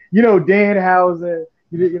 Danhausen.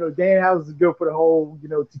 Danhausen is good for the whole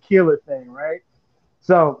tequila thing, right?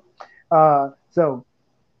 So Tony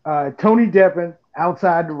Deppen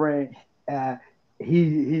outside the ring,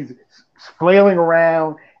 he's flailing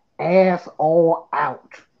around, ass all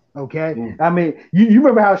out. Okay, I mean, you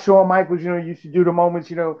remember how Shawn Michaels, used to do the moments,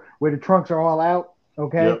 where the trunks are all out.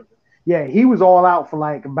 Okay. Yep. Yeah, he was all out for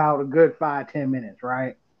like about a good 5-10 minutes,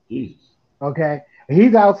 right? Jeez. Okay.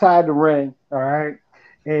 He's outside the ring, all right?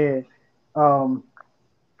 And Ron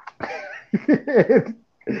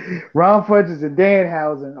Funches and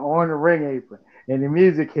Danhausen are on the ring apron, and the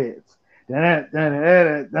music hits. Dun, dun,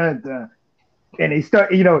 dun, dun, dun. And they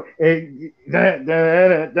start, and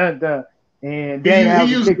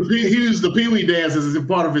Danhausen he used the Pee-wee dances as a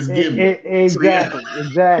part of his gimmick. Exactly.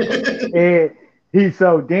 And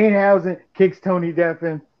Danhausen kicks Tony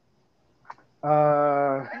Deppen.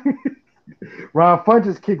 Ron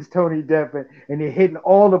Funches kicks Tony Deppen, and they're hitting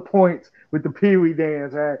all the points with the Pee-wee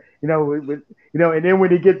dance, right? And then when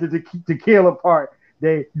they get to the tequila part,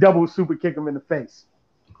 they double super kick him in the face.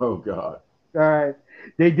 Oh God! All right,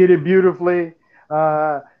 they did it beautifully.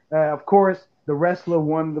 Of course, the wrestler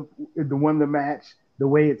won the match the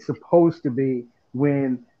way it's supposed to be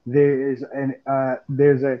when there's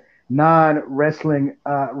a non-wrestling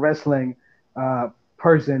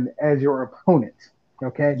person as your opponent.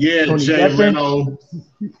 Okay. Yeah, Tony Jay Deppen,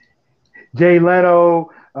 Leno,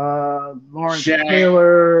 Lawrence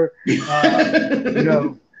Taylor.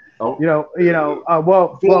 Shaq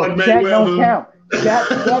don't count.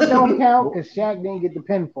 Shaq don't count because Shaq didn't get the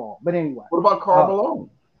pinfall. But anyway. What about Karl Malone?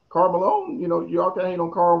 Karl Malone, y'all can hate on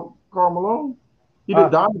Karl Malone. He did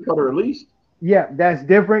Diamond Cutter at least. Yeah, that's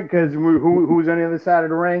different because who's on the other side of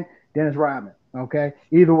the ring? Dennis Rodman. Okay.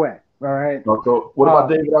 Either way. All right. So what about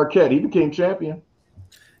David Arquette? He became champion.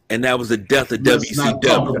 And that was the death of WCW. Not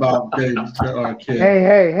talk about David Arquette.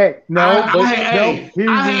 Hey. No. I had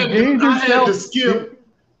to skip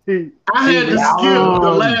the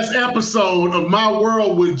last episode of My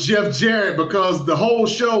World with Jeff Jarrett because the whole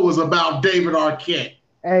show was about David Arquette.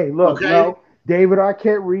 Hey, look, David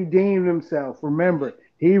Arquette redeemed himself. Remember,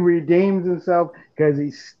 he redeemed himself because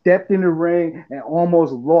he stepped in the ring and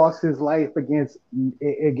almost lost his life against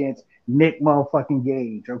Nick motherfucking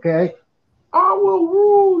Gage. Okay. I will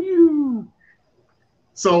rule you.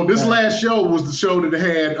 So this last show was the show that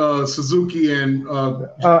had Suzuki and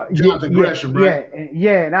Jonathan Gresham, right?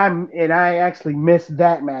 And I actually missed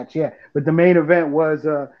that match. Yeah, but the main event was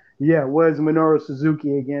Minoru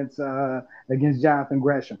Suzuki against Jonathan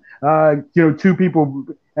Gresham. Two people.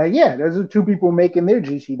 Those are two people making their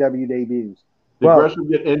GCW debuts. Did Gresham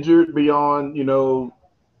get injured beyond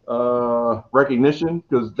recognition?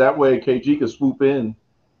 Because that way KG could swoop in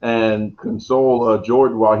and console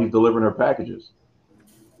Jordan while he's delivering her packages.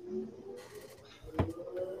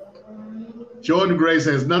 Jordan Grace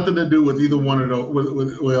has nothing to do with either one of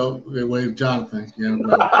those. With Jonathan. Yeah.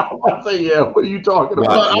 I say, what are you talking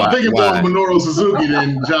about? I'm thinking more Minoru Suzuki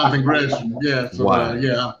than Jonathan Gresham. Yeah. So, why?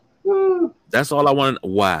 That's all I want.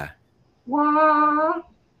 Why? Why?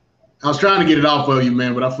 I was trying to get it off of you,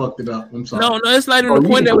 man, but I fucked it up. I'm sorry. No, it's not even the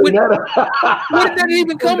point that where did that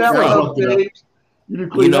even come from?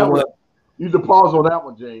 You know what? You need to pause on that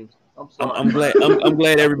one, James. I'm sorry. I'm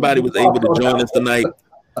glad everybody was able to join us tonight.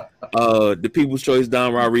 The People's Choice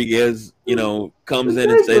Don Rodriguez, comes in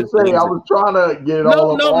and says, I was trying to get it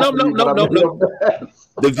all. No.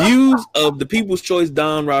 The views of the People's Choice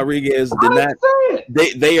Don Rodriguez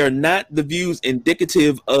they are not the views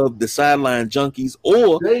indicative of the Sideline Junkies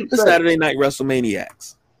or the Saturday Night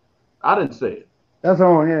WrestleManiacs. I didn't say it. That's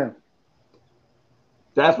on him.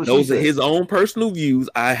 That's what those are his own personal views.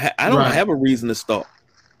 I don't have a reason to stalk.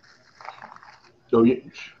 So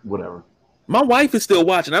whatever. My wife is still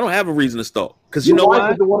watching. I don't have a reason to stalk because you know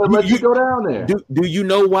why? You go down there. Do you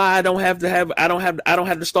know why I don't have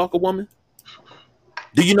to stalk a woman?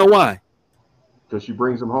 Do you know why? Because she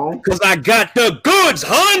brings them home. Because I got the goods,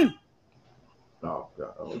 hun. Oh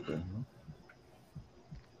God. Okay.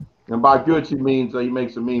 And by good, she means he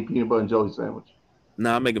makes a mean peanut butter and jelly sandwich.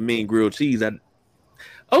 Nah, I make a mean grilled cheese.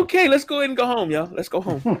 Okay, let's go ahead and go home, y'all. Let's go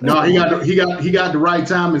home. No, he got the right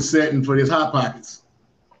timing setting for his Hot Pockets.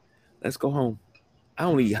 Let's go home. I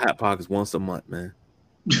only eat Hot Pockets once a month, man.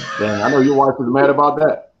 Dang, I know your wife was mad about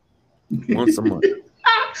that. Once a month. Me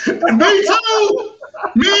too.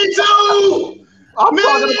 Me too. I'm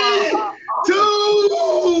talking about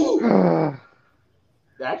too.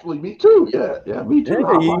 Actually, me too. Yeah, me too.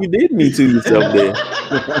 Yeah, you did me too yourself there.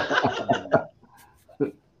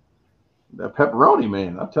 That pepperoni,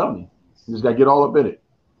 man. I'm telling you. You just got to get all up in it.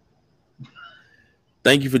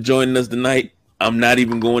 Thank you for joining us tonight. I'm not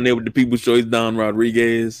even going there with the People's Choice Don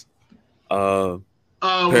Rodriguez. Perry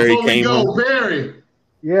before we go, Perry.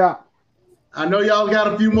 Yeah. I know y'all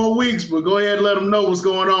got a few more weeks, but go ahead and let them know what's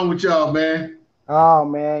going on with y'all, man. Oh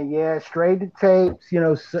man, yeah, straight to tapes.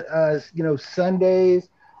 Sundays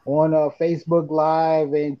on Facebook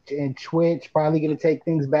Live and Twitch. Probably gonna take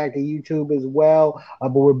things back to YouTube as well.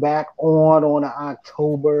 But we're back on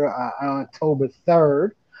October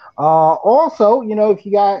 3rd. Also, if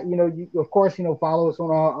you got, you, of course, follow us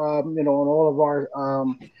on our, on all of our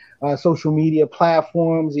social media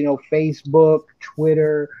platforms, Facebook,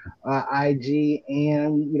 Twitter, IG,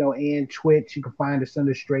 and Twitch. You can find us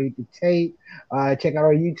under Straight to Tape. Check out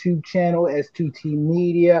our YouTube channel, S2T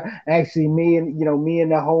Media. Actually, me and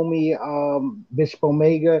the homie Bishop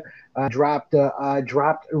Omega dropped a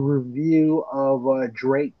review of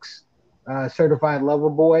Drake's Certified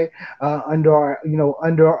Lover Boy under our new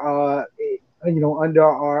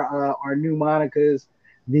monikers,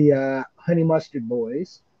 the Honey Mustard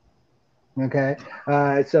Boys. Okay,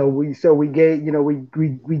 so we gave the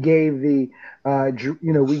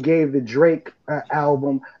Drake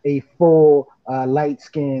album a full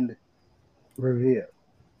light-skinned review.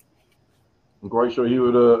 I'm quite sure he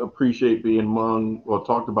would appreciate being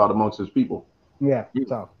talked about amongst his people. Yeah.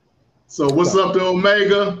 So what's up to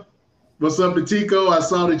Omega? What's up to Tico? I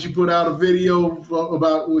saw that you put out a video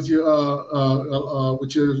about with your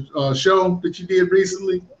show that you did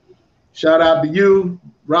recently. Shout out to you,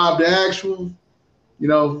 Rob the Actual.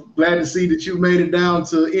 Glad to see that you made it down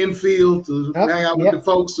to Infield to hang out with the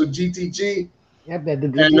folks of GTG. Yep,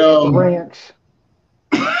 the ranch.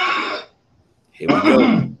 Here we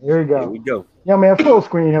go. Here we go. Yeah, man, full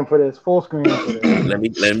screen him for this. Let me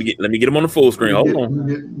get him on the full screen. Hold on.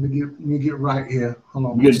 Let me get right here. Hold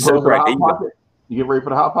on. You get ready for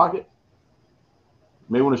the Hot Pocket?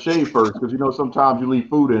 You may want to shave first because sometimes you leave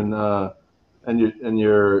food in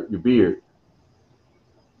your beard.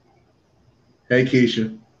 Hey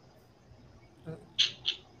Keisha.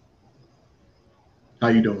 How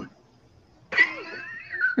you doing?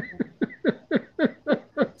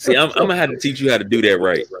 See, I'm gonna have to teach you how to do that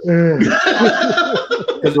right.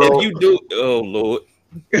 Because if you do, oh Lord.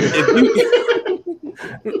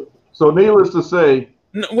 So needless to say,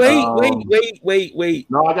 No, wait.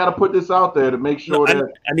 No, I got to put this out there to make sure No,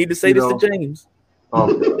 that I need to say this to James.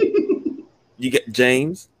 Okay. You get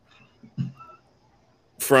James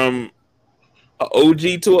from an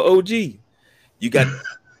OG to an OG. You got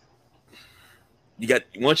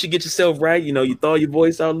once you get yourself right, you know, you thaw your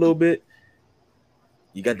voice out a little bit.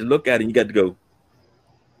 You got to look at it. And you got to go,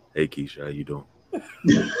 "Hey, Keisha, how you doing?"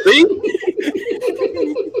 See?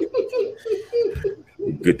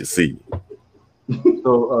 Good to see you.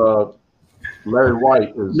 So Larry White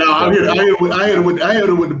is. No, I hit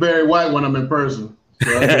it with the Barry White when I'm in person.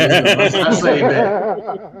 So I saved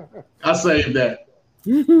that. I saved that.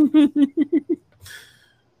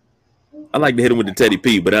 I like to hit him with the Teddy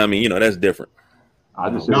P, but I mean, you know, that's different.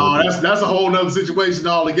 That's a whole nother situation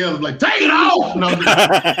altogether. Like, take it off. No,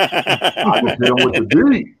 I just hit him with the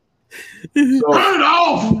D. So, turn it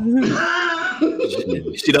off.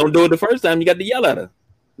 She don't do it the first time. You got to yell at her.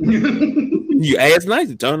 You ask nice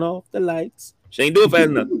to turn off the lights. She ain't do it fast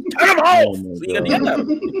enough. Turn them off. So you got to yell at her.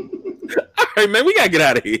 All right, man, we got to get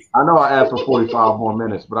out of here. I know I asked for 45 more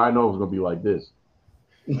minutes, but I know it was going to be like this.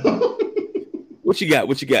 What you got?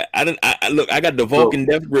 I look, I got the Vulcan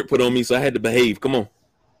death grip put on me, so I had to behave. Come on.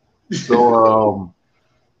 So,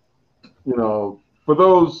 you know, for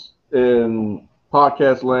those in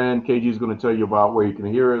podcast land, KG is going to tell you about where you can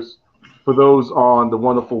hear us. For those on the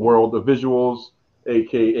wonderful world of visuals,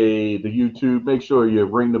 aka the YouTube, make sure you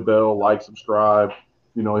ring the bell, like, subscribe,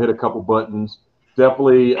 you know, hit a couple buttons.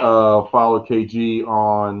 Definitely follow KG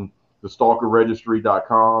on the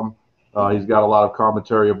stalkerregistry.com. He's got a lot of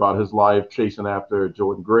commentary about his life chasing after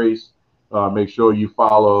Jordan Grace. Make sure you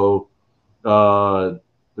follow the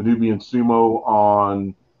Nubian Sumo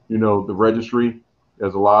on, you know, the registry.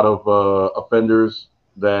 There's a lot of offenders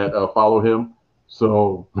that follow him.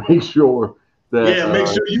 So make sure that make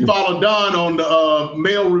sure you follow Don on the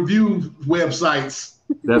mail review websites.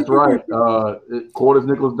 That's right. Quarters,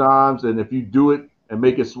 nickels, dimes, and if you do it and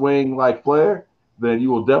make it swing like Flair, then you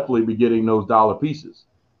will definitely be getting those dollar pieces.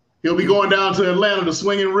 He'll be going down to Atlanta to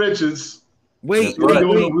Swinging Richards. Wait. He'll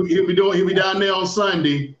be down there on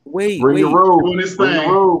Sunday. Bring your robe. Doing his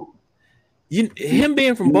thing. Him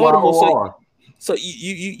being from Baltimore, so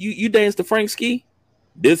you dance to Frank Ski?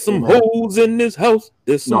 There's some holes in this house.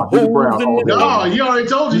 There's some holes in this house. No, he already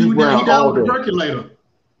told you he down with the percolator.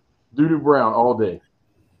 Doodoo Brown all day.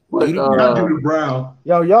 But, not Doodoo Brown.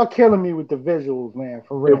 Yo, y'all killing me with the visuals, man.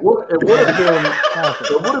 For real. It would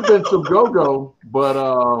have been some go-go, but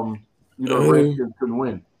you know, Redskins couldn't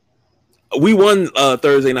win. We won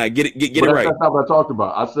Thursday night. Get it right. That's not what I talked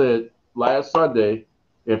about. I said last Sunday,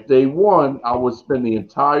 if they won, I would spend the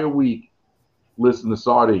entire week listening to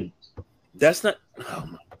Sardines. That's not.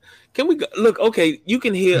 Can we go? Look? Okay, you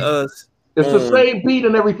can hear us. It's the same beat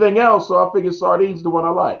and everything else, so I figured Sardines the one I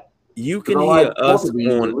like. You can hear us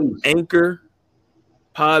on Anchor,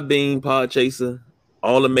 Podbean, Podchaser,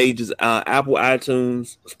 all the majors, Apple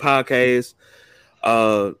iTunes, Podcasts,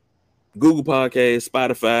 Google Podcasts,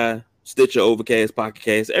 Spotify, Stitcher, Overcast, Pocket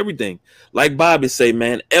Cast, everything. Like Bobby say,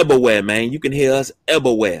 man, everywhere, man. You can hear us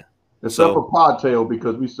everywhere. Except for Podtail,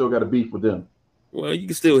 because we still got a beef with them. Well, you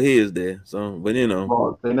can still hear us there. So, but you know,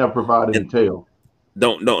 well, they never provide any tail.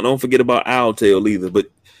 Don't forget about Owl Tail either. But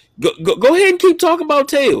go ahead and keep talking about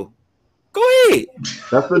Tail. Go ahead.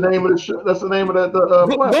 That's the name of the show. That's the name of that.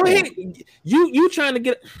 Go ahead. You trying to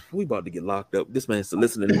get? We about to get locked up. This man's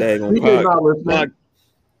listening to daggone podcast. Not listening.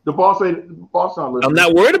 The boss not listening. I'm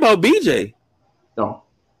not worried about BJ. No.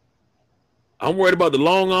 I'm worried about the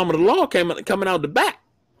long arm of the law coming out the back.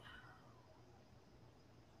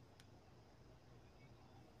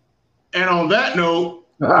 And on that note,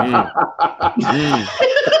 I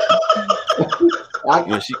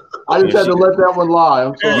just had to let that one lie.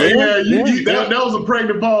 I'm sorry. That was a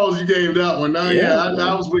pregnant pause you gave that one.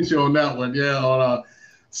 I was with you on that one. Yeah.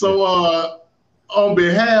 So on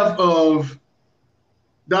behalf of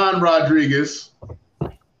Don Rodriguez,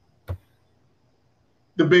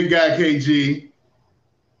 the big guy KG,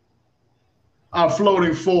 our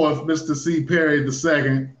floating fourth, Mr. C. Perry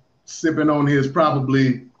II, sipping on his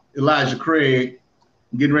probably Elijah Craig,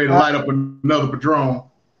 getting ready to light up another Padron.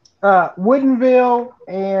 Woodinville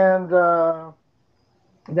and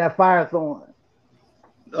that Firethorn.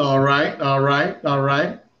 All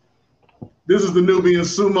right. This is the Nubian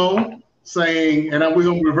Sumo saying, and we're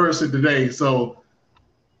going to reverse it today. So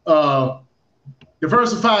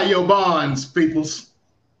diversify your bonds, peoples.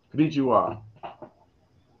 Konnichiwa.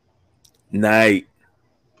 Night.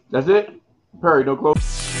 That's it? Perry, no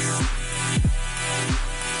close.